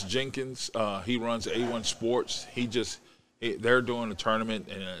 Curtis Jenkins, he runs A1 Sports. They're doing a tournament,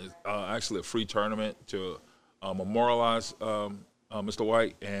 and actually a free tournament to memorialize Mr.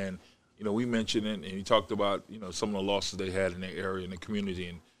 White. And we mentioned it, and he talked about, some of the losses they had in their area, in the community,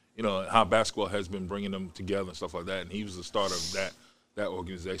 and, how basketball has been bringing them together and stuff like that. And he was the starter of that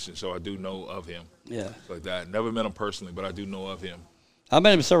organization, so I do know of him. Yeah. Like that. Never met him personally, but I do know of him. I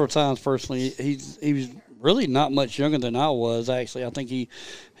met him several times personally. He was really not much younger than I was, actually. I think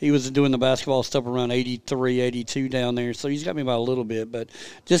he was doing the basketball stuff around 83, 82 down there, so he's got me by a little bit. But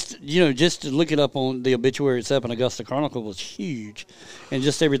just to look it up on the obituary itself in Augusta Chronicle was huge, and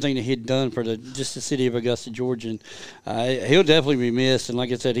just everything that he'd done for the city of Augusta, Georgia. And he'll definitely be missed. And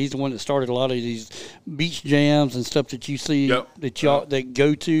like I said, he's the one that started a lot of these beach jams and stuff that you see that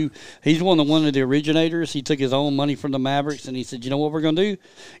go to. He's one of the originators. He took his own money from the Mavericks, and he said, you know what we're going to do?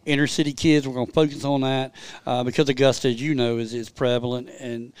 Inner city kids, we're going to focus on that because Augusta, as you know, is prevalent,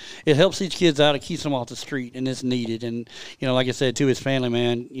 and it helps these kids out. It keeps them off the street, and it's needed. And, like I said, to his family,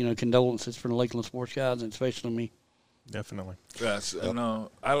 man, condolences for the Lakeland Sports Guys, and especially me. Definitely. Yes, and I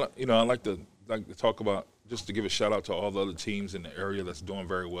like to talk about, just to give a shout out to all the other teams in the area that's doing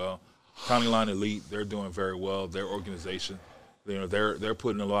very well. County Line Elite, they're doing very well. Their organization, they're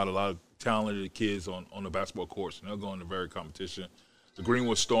putting a lot of talented kids on the basketball courts, and they're going to very competition. The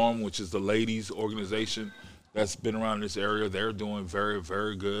Greenwood Storm, which is the ladies organization that's been around in this area, they're doing very,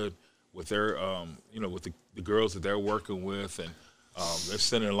 very good with their, with the girls that they're working with, and they're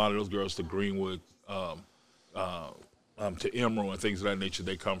sending a lot of those girls to Greenwood, to Emerald and things of that nature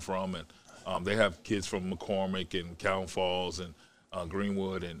they come from, and they have kids from McCormick and Cowan Falls and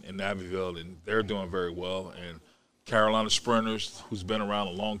Greenwood and Abbeville, and they're doing very well. And Carolina Sprinters, who's been around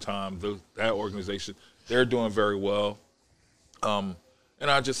a long time, that organization, they're doing very well. And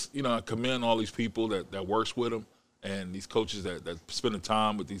I just, I commend all these people that works with them, and these coaches that spend the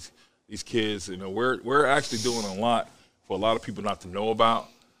time with these kids. We're actually doing a lot for a lot of people not to know about.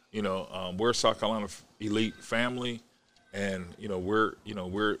 We're a South Carolina elite family, and we're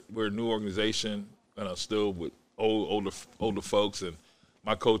a new organization, still with older folks. And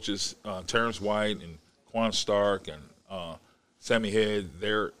my coaches, Terrence White and Quan Stark and Sammy Head,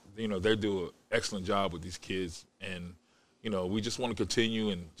 they do an excellent job with these kids. And we just want to continue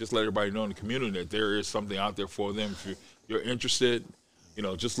and just let everybody know in the community that there is something out there for them. If you're interested,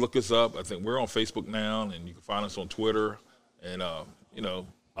 just look us up. I think we're on Facebook now, and you can find us on Twitter. And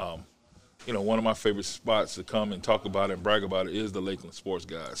one of my favorite spots to come and talk about it and brag about it is the Lakeland Sports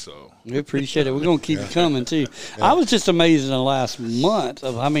Guys. So we appreciate it. We're going to keep it coming too. Yeah. I was just amazed in the last month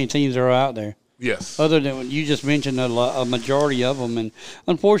of how many teams are out there. Yes. Other than what you just mentioned, a majority of them. And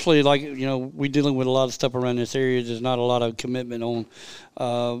unfortunately, we're dealing with a lot of stuff around this area. There's not a lot of commitment on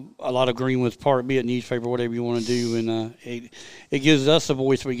a lot of Greenwood's part, be it newspaper, whatever you want to do. And it gives us a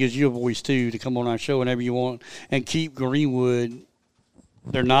voice, but it gives you a voice, too, to come on our show whenever you want and keep Greenwood,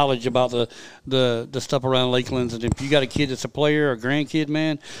 their knowledge about the stuff around Lakelands. And if you got a kid that's a player or a grandkid,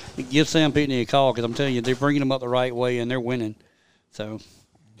 man, give Sam Pinckney a call, because I'm telling you, they're bringing them up the right way, and they're winning. So –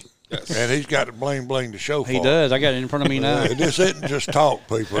 yes. And he's got the bling to show for it. He does. I got it in front of me now. This isn't just talk,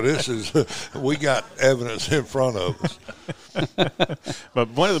 people. This is we got evidence in front of us.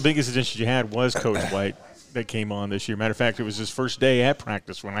 But one of the biggest additions you had was Coach White that came on this year. Matter of fact, it was his first day at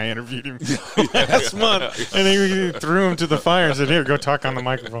practice when I interviewed him last month. And he threw him to the fire and said, here, go talk on the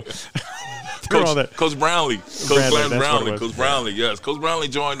microphone. Coach Brownlee. Coach Brownlee, yes. Coach Brownlee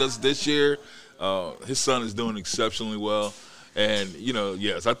joined us this year. His son is doing exceptionally well. And,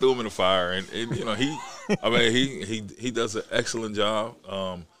 yes, I threw him in the fire. And he does an excellent job.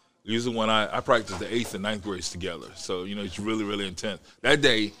 Usually when I practice the 8th and 9th grades together. So, it's really, really intense. That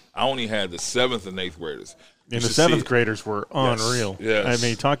day, I only had the 7th and 8th graders. And the 7th graders were unreal. Yes. I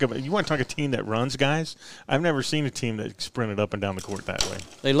mean, you want to talk a team that runs, guys? I've never seen a team that sprinted up and down the court that way.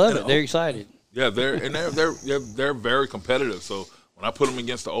 They love it. They're excited. Yeah, they're very competitive. So when I put them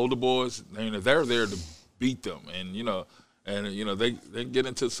against the older boys, they're there to beat them. And, they get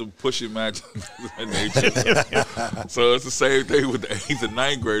into some pushing matches. So it's the same thing with the 8th and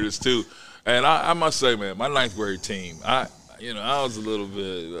 9th graders too. And I must say, man, my 9th grade team, I was a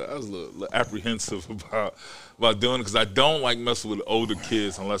little apprehensive about doing it, because I don't like messing with older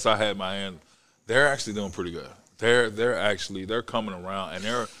kids unless I had my hand. They're actually doing pretty good. They're coming around, and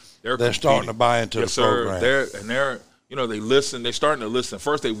they're starting to buy into the program. They listen. They're starting to listen.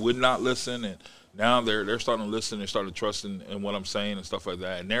 First they would not listen, and now they're starting to listen. They're starting to trust in what I'm saying and stuff like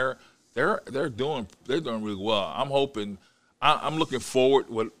that. And they're doing really well. I'm hoping. I'm looking forward.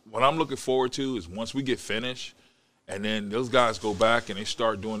 What I'm looking forward to is once we get finished, and then those guys go back and they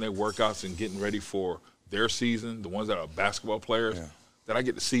start doing their workouts and getting ready for their season. The ones that are basketball players, that I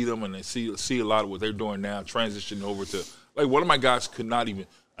get to see them and they see a lot of what they're doing now, transitioning over to, like, one of my guys could not even,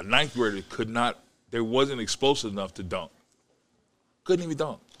 a 9th grader could not. There wasn't explosive enough to dunk. Couldn't even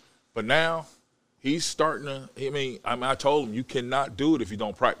dunk. But now he's starting to. I told him you cannot do it if you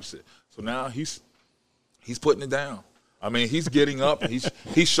don't practice it. So now he's putting it down. I mean, he's getting up. He's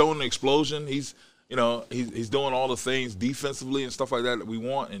showing the explosion. He's doing all the things defensively and stuff like that we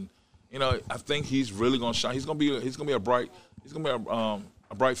want. And I think he's really going to shine. He's going to be a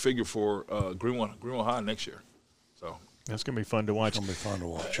bright figure for Greenwood High next year. So that's going to be fun to watch. It's going to be fun to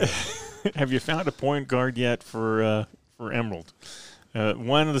watch. Yeah. Have you found a point guard yet for Emerald?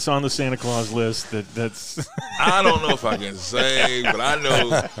 One that's on the Santa Claus list. That's. I don't know if I can say, but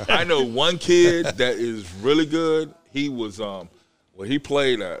I know one kid that is really good. He was he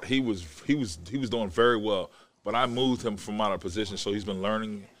played at. He was doing very well, but I moved him from out of position, so he's been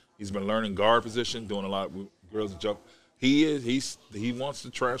learning. He's been learning guard position, doing a lot of girls and jump. He wants to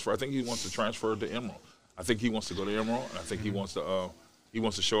transfer. I think he wants to transfer to Emerald. I think he wants to go to Emerald, and I think he wants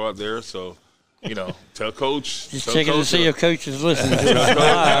to show out there. So, tell Coach. Just checking to see if Coach is listening to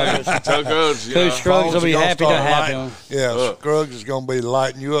us. Tell Coach. Coach Scruggs will be happy to have him. Yeah, Scruggs is going to be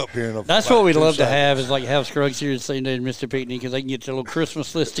lighting you up here. That's what we'd love to have is have Scruggs here and say to Mr. Pinckney because they can get their little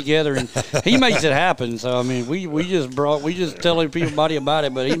Christmas list together and he makes it happen. So I mean, we just telling everybody about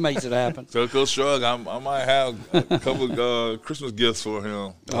it, but he makes it happen. Tell Coach Scruggs I might have a couple of Christmas gifts for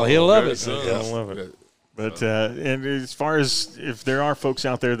him. Oh, he'll love it. He'll love it. But and as far as if there are folks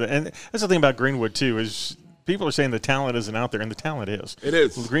out there and that's the thing about Greenwood too is people are saying the talent isn't out there, and the talent is. It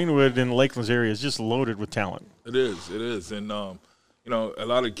is. Greenwood in the Lakelands area is just loaded with talent. It is, and a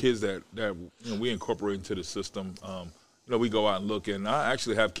lot of kids that we incorporate into the system. We go out and look, and I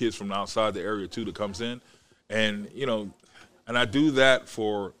actually have kids from outside the area too that comes in, and and I do that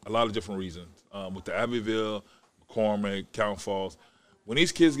for a lot of different reasons. With the Abbeville, McCormick, Count Falls. When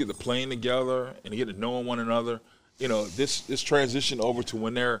these kids get to playing together and they get to knowing one another, this transition over to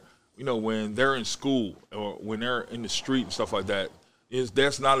when they're in school or when they're in the street and stuff like that,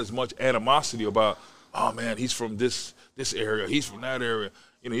 there's not as much animosity about, oh man, he's from this area, he's from that area.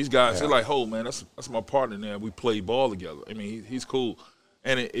 These guys, they're like, oh man, that's my partner now. We play ball together. I mean, he's cool.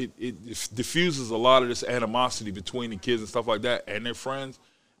 And it diffuses a lot of this animosity between the kids and stuff like that and their friends.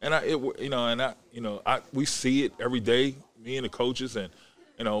 And we see it every day. Me and the coaches, and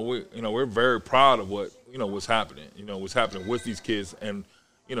we're very proud of what's happening. What's happening with these kids, and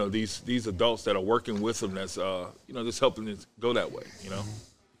these adults that are working with them. That's just helping them go that way.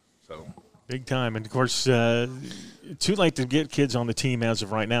 So big time, and of course, too late to get kids on the team as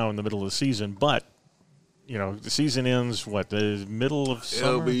of right now in the middle of the season. But the season ends the middle of summer.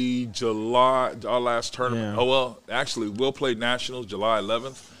 It'll be July, our last tournament. Yeah. Oh well, actually, we'll play nationals July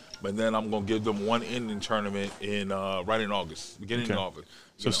 11th. But then I'm going to give them one ending tournament right in August, beginning in August.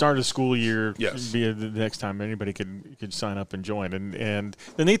 So start of the school year, yes. Be the next time anybody could sign up and join. And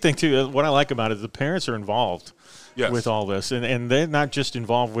the neat thing, too, what I like about it is the parents are involved with all this. And they're not just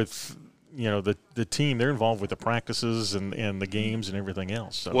involved with, the team. They're involved with the practices and the games and everything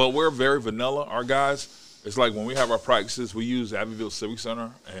else. So. Well, we're very vanilla. Our guys, it's like when we have our practices, we use Abbeville Civic Center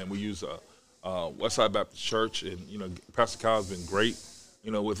and we use Westside Baptist Church. And, Pastor Kyle's been great.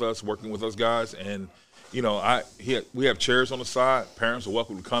 With us, working with us guys. And, we have chairs on the side. Parents are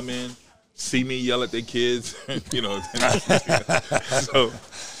welcome to come in, see me yell at their kids, So,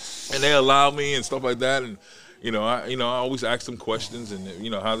 and they allow me and stuff like that. And, I always ask them questions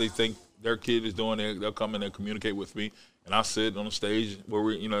and, how they think their kid is doing. They'll come in and communicate with me. And I sit on the stage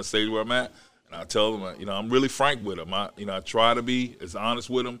where stage where I'm at. And I tell them, I'm really frank with them. I try to be as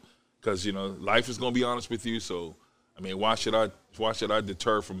honest with them because, life is going to be honest with you. So, I mean, why should I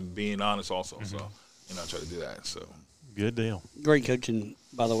deter from being honest also? Mm-hmm. So, I try to do that. So, good deal. Great coaching,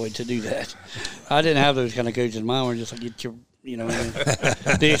 by the way, to do that. I didn't have those kind of coaches. Mine were just get your,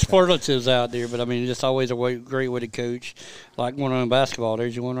 the superlatives out there. But, I mean, just always a great way to coach. Like one on basketball.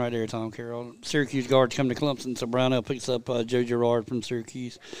 There's your one right there, Tom Carroll. Syracuse guards come to Clemson, so Brownell picks up Joe Girard from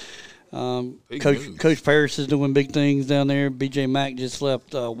Syracuse. Coach Parrish is doing big things down there. B.J. Mack just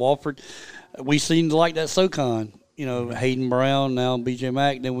left Wofford. We seem to like that SoCon. Hayden Brown, now B.J.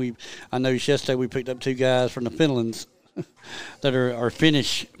 Mack. Then I noticed yesterday we picked up two guys from the Finlands that are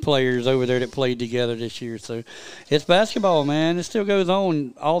Finnish players over there that played together this year. So it's basketball, man. It still goes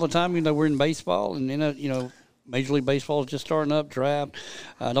on all the time. We're in baseball, and Major League Baseball is just starting up, draft.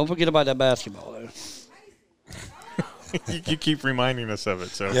 Don't forget about that basketball, though. You keep reminding us of it.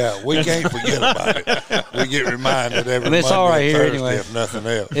 So yeah, we can't forget about it. We get reminded every Monday all right and here Thursday, anyway. if nothing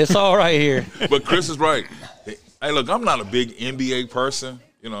else. It's all right here. But Chris is right. Hey, look, I'm not a big NBA person,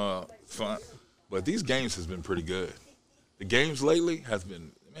 but these games has been pretty good. The games lately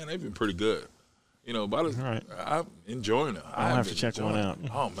they've been pretty good. right. I'm enjoying it. I'll have to check one out.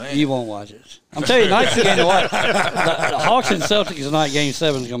 Oh, man. You won't watch it. I'm telling you, tonight's the game to watch. The Hawks and Celtics tonight, Game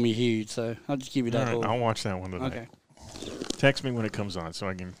 7 is going to be huge, so I'll just give you that. All right, I'll watch that one tonight. Okay. Text me when it comes on so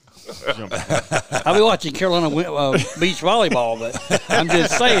I can jump in. I'll be watching Carolina beach volleyball, but I'm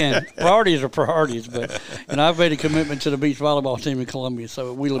just saying priorities are priorities. But I've made a commitment to the beach volleyball team in Columbia,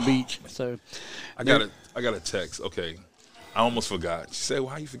 so at Wheeler Beach. So I got a text. Okay, I almost forgot. She said,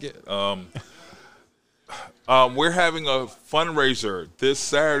 "Why you forget?" We're having a fundraiser this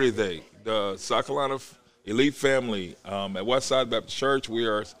Saturday. The South Carolina Elite Family at Westside Baptist Church. We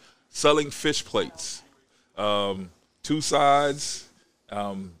are selling fish plates, 2 sides,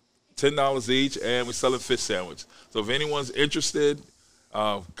 $10 each, and we're selling fish sandwich. So if anyone's interested,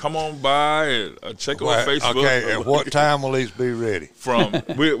 come on by and check on Facebook. Okay, at what time will these be ready?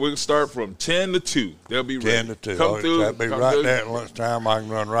 We'll start from 10 to 2. They'll be ready. 10 to 2. Come through. That'll be right there at lunchtime. I can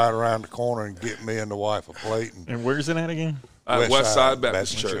run right around the corner and get me and the wife a plate. And where's it at again? Westside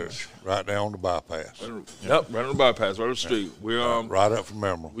Baptist Church. Right there on the bypass. Yep, right on the bypass, right on the street. We're right up from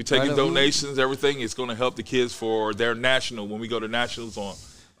Emerald. We're taking donations, everything. It's going to help the kids for their national, when we go to nationals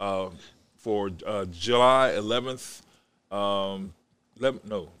on for July 11th,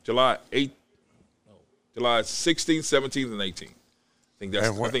 July 8th, July 16th, 17th, and 18th.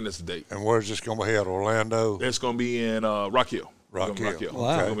 I think that's the date. And where's this going to be held? Orlando? It's going to be in Rock Hill. Rock Hill.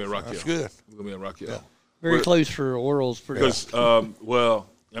 Wow. It's going to be in Rock Hill. That's good. We're going to be in Rock Hill. Yeah. very close for Orals. Because,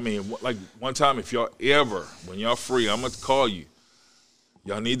 I mean, like one time, if y'all ever, when y'all free, I'm going to call you.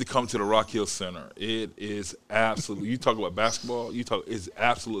 Y'all need to come to the Rock Hill Center. It is absolutely, you talk about basketball, it's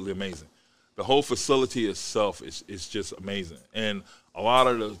absolutely amazing. The whole facility itself is just amazing. And a lot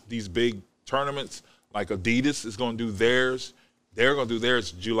of these big tournaments, like Adidas is going to do theirs. They're going to do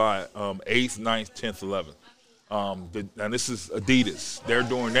theirs July 8th, 9th, 10th, 11th. And this is Adidas. They're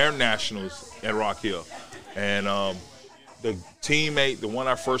doing their nationals at Rock Hill. And the teammate, the one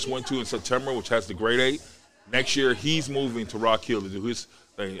I first went to in September, which has the grade 8, next year he's moving to Rock Hill to do his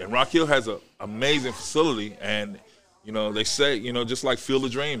thing. And Rock Hill has an amazing facility. And, you know, they say, you know, just like Field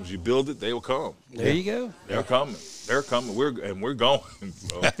of Dreams, you build it, they will come. There you go. They're coming. They're coming. We're going.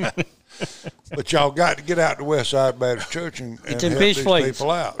 So. But y'all got to get out to Westside Baptist Church and help these people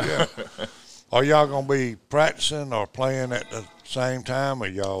out. Yeah. Are y'all going to be practicing or playing at the same time? Or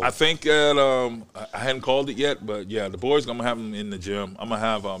y'all? I think I hadn't called it yet, but, yeah, the boys going to have them in the gym. I'm going to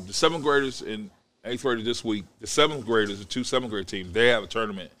have the 7th graders and 8th graders this week. The 7th graders, the 2 7th grade teams, they have a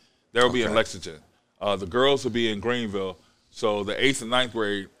tournament. They'll be in Lexington. The girls will be in Greenville. So the 8th and 9th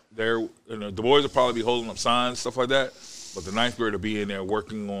grade, the boys will probably be holding up signs, stuff like that. But the 9th grade will be in there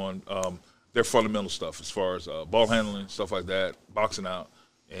working on their fundamental stuff as far as ball handling, stuff like that, boxing out,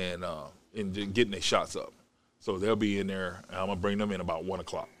 and getting their shots up. So they'll be in there. I'm going to bring them in about 1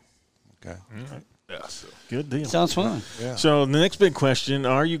 o'clock. Okay. All right. Yeah, so. Good deal. Sounds fun. Yeah. So the next big question,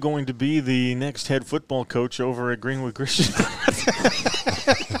 are you going to be the next head football coach over at Greenwood Christian?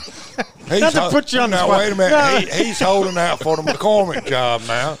 Not to put you on the spot. Now, wait a minute. He's holding out for the McCormick job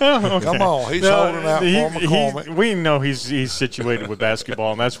now. Oh, okay. Come on. He's holding out for McCormick. We know he's situated with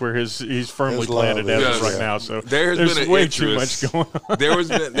basketball, and that's where he's firmly planted as of right now. So there's way too much going on.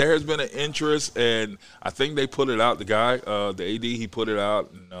 There has been an interest, and I think they put it out. The guy, the AD, he put it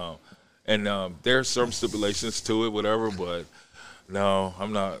out, and there's some stipulations to it, whatever, but no,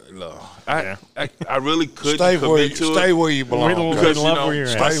 I'm not. No, I really couldn't commit to it. Stay where you belong. Because where you're at.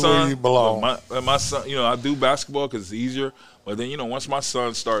 Stay where you belong. My son, I do basketball because it's easier. But then, once my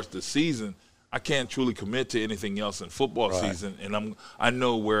son starts the season, I can't truly commit to anything else in football season. And I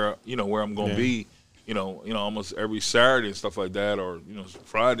know where I'm going to be. Almost every Saturday and stuff like that, or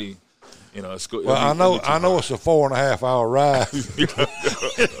Friday. It's good. Well, I know it's a 4.5-hour ride,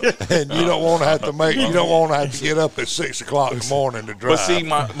 and you don't want to have to You don't want to have to get up at 6 o'clock in the morning to drive. But see,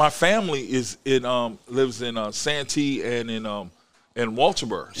 my family lives in Santee and in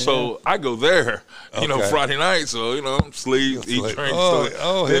Walterboro, so I go there. Friday night, so sleep, eat,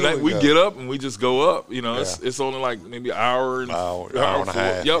 drink. We get up and we just go up. It's only like maybe an hour and and a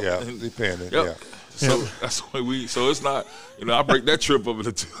half. Yep. Yeah, depending. Yep. Yeah. So that's why so it's not, I break that trip up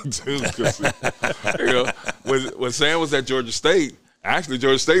into two. Because, when Sam was at Georgia State, actually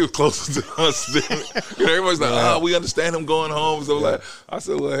Georgia State was closer to us. Everybody's like, we understand him going home. So I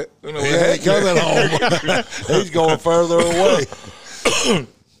said, well, he ain't coming home. He's going further away.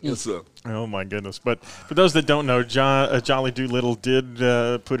 Yes, sir. Oh, my goodness. But for those that don't know, Jolly Doolittle did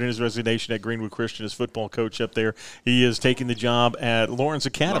put in his resignation at Greenwood Christian as football coach up there. He is taking the job at Lawrence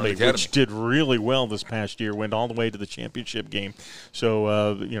Academy, which did really well this past year, went all the way to the championship game.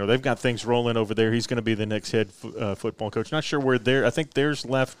 So, they've got things rolling over there. He's going to be the next head football coach. Not sure where I think there's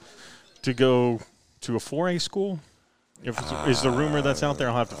left to go to a 4A school? Is the rumor that's out there?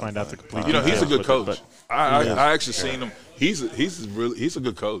 I'll have to find out the complete. He's a good coach. But I actually seen him. He's a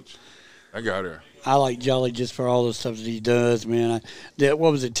good coach. That guy there. I like Jolly just for all the stuff that he does, man. What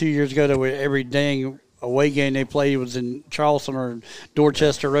was it, 2 years ago? That every dang away game they played was in Charleston or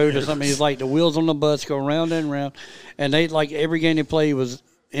Dorchester Road or something. He's like the wheels on the bus go round and round, and they like every game they played was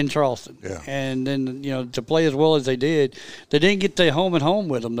in Charleston. Yeah. And then, to play as well as they did, they didn't get the home and home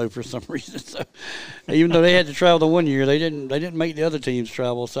with them though for some reason. So even though they had to travel the one year, they didn't make the other teams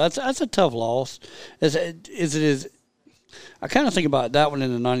travel. So that's a tough loss. I kind of think about that one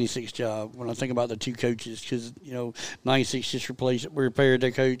in the 96 job when I think about the two coaches because, 96 just repaired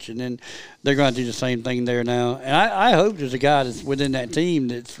their coach, and then they're going to do the same thing there now. And I hope there's a guy that's within that team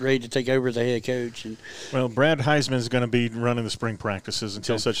that's ready to take over as a head coach. Well, Brad Heisman is going to be running the spring practices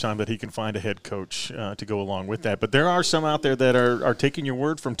until such time that he can find a head coach to go along with that. But there are some out there that are taking your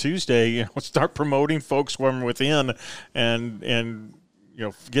word from Tuesday. Start promoting folks from within and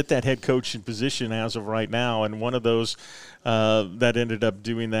get that head coach in position as of right now. And one of those that ended up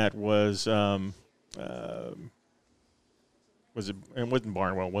doing that was it? It wasn't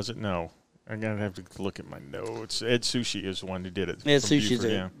Barnwell, was it? No. I'm going to have to look at my notes. Ed Sushi is the one who did it. Ed Sushi's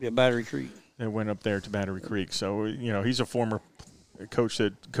at Battery Creek. They went up there to Battery Creek. So, he's a former coach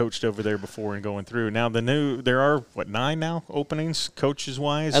that coached over there before and going through. Now, there are, 9 now openings,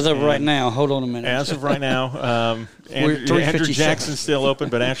 coaches-wise? As of right now. Hold on a minute. As of right now. Andrew Jackson's still open,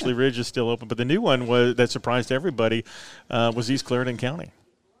 but Ashley Ridge is still open. But the new one that surprised everybody was East Clarendon County.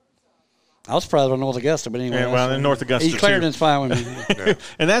 I was surprised on North Augusta, but anyway. Yeah, well, in North Augusta, East Clarendon's fine with me.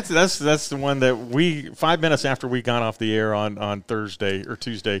 And that's the one that 5 minutes after we got off the air on Thursday or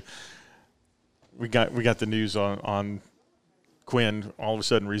Tuesday, we got the news on Quinn all of a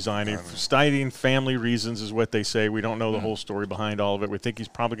sudden resigning, citing family reasons is what they say. We don't know the whole story behind all of it. We think he's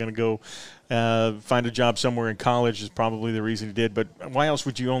probably going to go find a job somewhere in college is probably the reason he did. But why else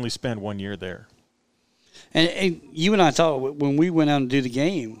would you only spend 1 year there? And you and I talked when we went out and do the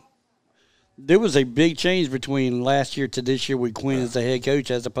game, there was a big change between last year to this year with Quinn as the head coach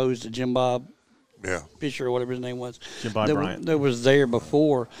as opposed to Jim Bob Fisher or whatever his name was. Jim Bob Bryant. That was there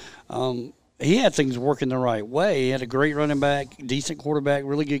before. He had things working the right way. He had a great running back, decent quarterback,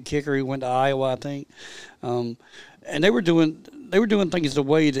 really good kicker. He went to Iowa, I think. And they were doing things the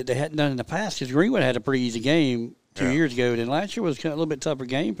way that they hadn't done in the past because Greenwood had a pretty easy game 2 years ago. And last year was kind of a little bit tougher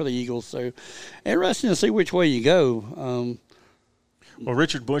game for the Eagles. So interesting to see which way you go. Well,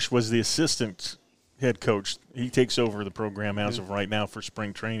 Richard Bush was the assistant head coach. He takes over the program as of right now for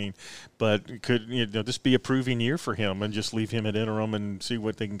spring training. But could this be a proving year for him and just leave him at interim and see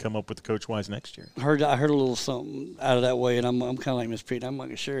what they can come up with coach-wise next year? I heard a little something out of that way, and I'm kind of like Miss Pete. I'm not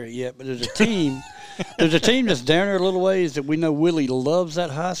going to share it yet. But there's a team that's down there a little ways that we know Willie loves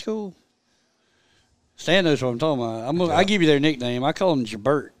that high school. Stan knows what I'm talking about. I'll give you their nickname. I call him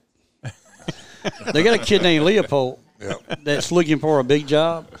Jabert. They got a kid named Leopold. That's looking for a big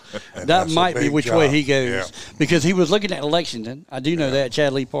job. That might be which way he goes because he was looking at Lexington. I do know that,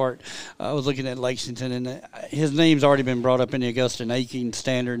 Chad Lee Park. I was looking at Lexington, and his name's already been brought up in the Augusta and Aiken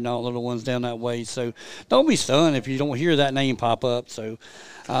Standard and all the little ones down that way. So don't be stunned if you don't hear that name pop up. So,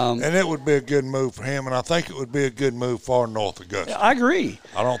 and it would be a good move for him, and I think it would be a good move for North Augusta. I agree.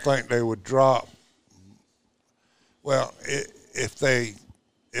 I don't think they would drop. Well, if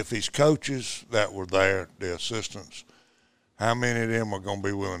these coaches that were there, the assistants, how many of them are going to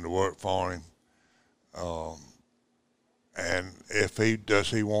be willing to work for him? And does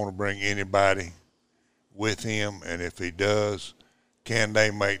he want to bring anybody with him? And if he does, can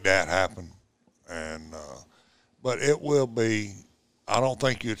they make that happen? And but it will be. I don't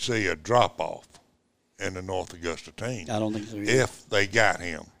think you'd see a drop off in the North Augusta team. I don't think so either. If they got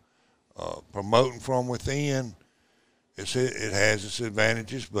him promoting from within. It has its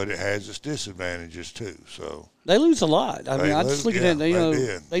advantages, but it has its disadvantages too. So they lose a lot. I mean, I'm just looking at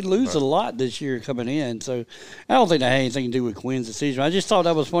they lose a lot this year coming in. So I don't think that had anything to do with Quinn's decision. I just thought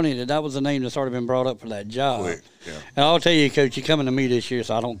that was funny that was a name that's already been brought up for that job. And I'll tell you, Coach, you're coming to me this year,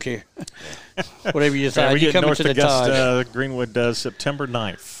 so I don't care. Whatever you decide, you're coming to the Taj. Greenwood does September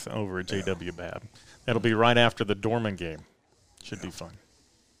 9th over at J.W. Babb. That'll be right after the Dorman game. Should be fun.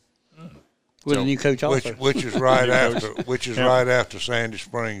 With a new coach also. Which is right after Sandy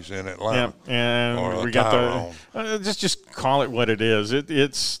Springs in Atlanta. Yeah, and we got just call it what it is.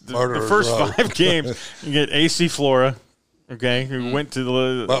 It's the first 5 games. You get AC Flora, okay, who went to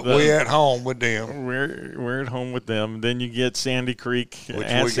we're at home with them. We're at home with them. Then you get Sandy Creek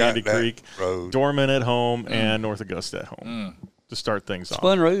Sandy Creek, Dorman at home, and North Augusta at home to start things off.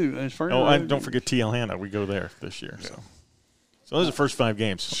 Fun road. Don't forget TL Hanna. We go there this year. So So those are the first 5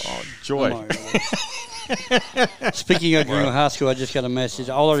 games. Oh, joy. Oh, speaking of Greenwood High School, I just got a message.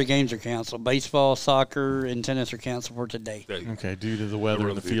 All our games are canceled. Baseball, soccer, and tennis are canceled for today. Okay, due to the weather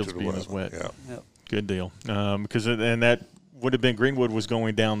and the fields being as wet. Yeah. Yep. Good deal. Because and that would have been Greenwood was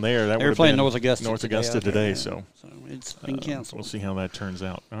going down there. That They would were have playing been North Augusta today. yeah. So it's been canceled. we'll see how that turns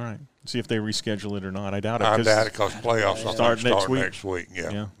out. All right. See if they reschedule it or not. I doubt it. I doubt it because playoffs start next week. Next week.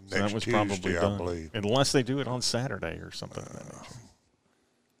 Yeah. Yeah. So Next that was Tuesday, probably done. I believe. Unless they do it on Saturday or something of that nature.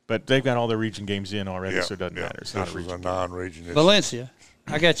 But they've got all their region games in already, so it doesn't matter. It's not this a was region. a non-region. Valencia.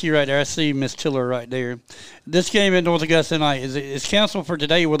 I got you right there. I see Miss Tiller right there. This game at North Augusta tonight, is canceled for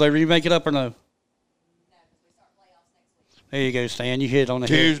today? Will they remake it up or no? There you go, Stan. You hit it on the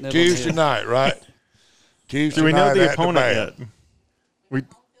head. Tuesday night, right? Tuesday Do we know night the at opponent yet? We.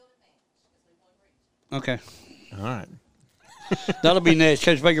 Okay. All right. That'll be next.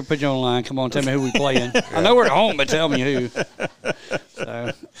 Coach Baker, put you on the line. Come on, tell me who we playing. I know we're at home, but tell me who.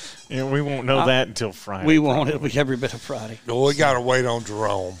 So, Yeah, we won't know that until Friday. we won't. It'll be every bit of Friday. Well, we got to wait on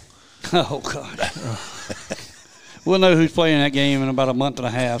Jerome. Oh, God. We'll know who's playing that game in about a month and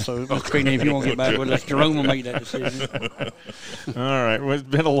a half. So, Mr. Pinckney, if you want to get back with us, Jerome will make that decision. All right. Well, it's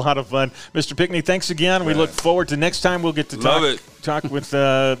been a lot of fun. Mr. Pinckney, thanks again. We look forward to next time we'll get to talk with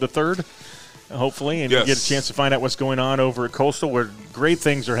the third, hopefully, and get a chance to find out what's going on over at Coastal, where great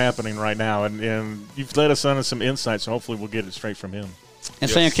things are happening right now. And you've let us on some insights, so hopefully we'll get it straight from him.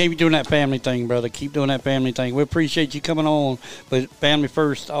 And Sam, keep doing that family thing, brother. Keep doing that family thing. We appreciate you coming on, but family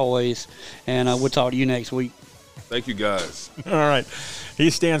first always. And we'll talk to you next week. Thank you, guys. All right.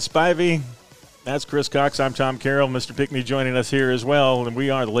 He's Stan Spivey. That's Chris Cox. I'm Tom Carroll. Mr. Pinckney joining us here as well. And we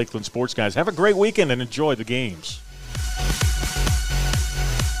are the Lakeland Sports Guys. Have a great weekend and enjoy the games.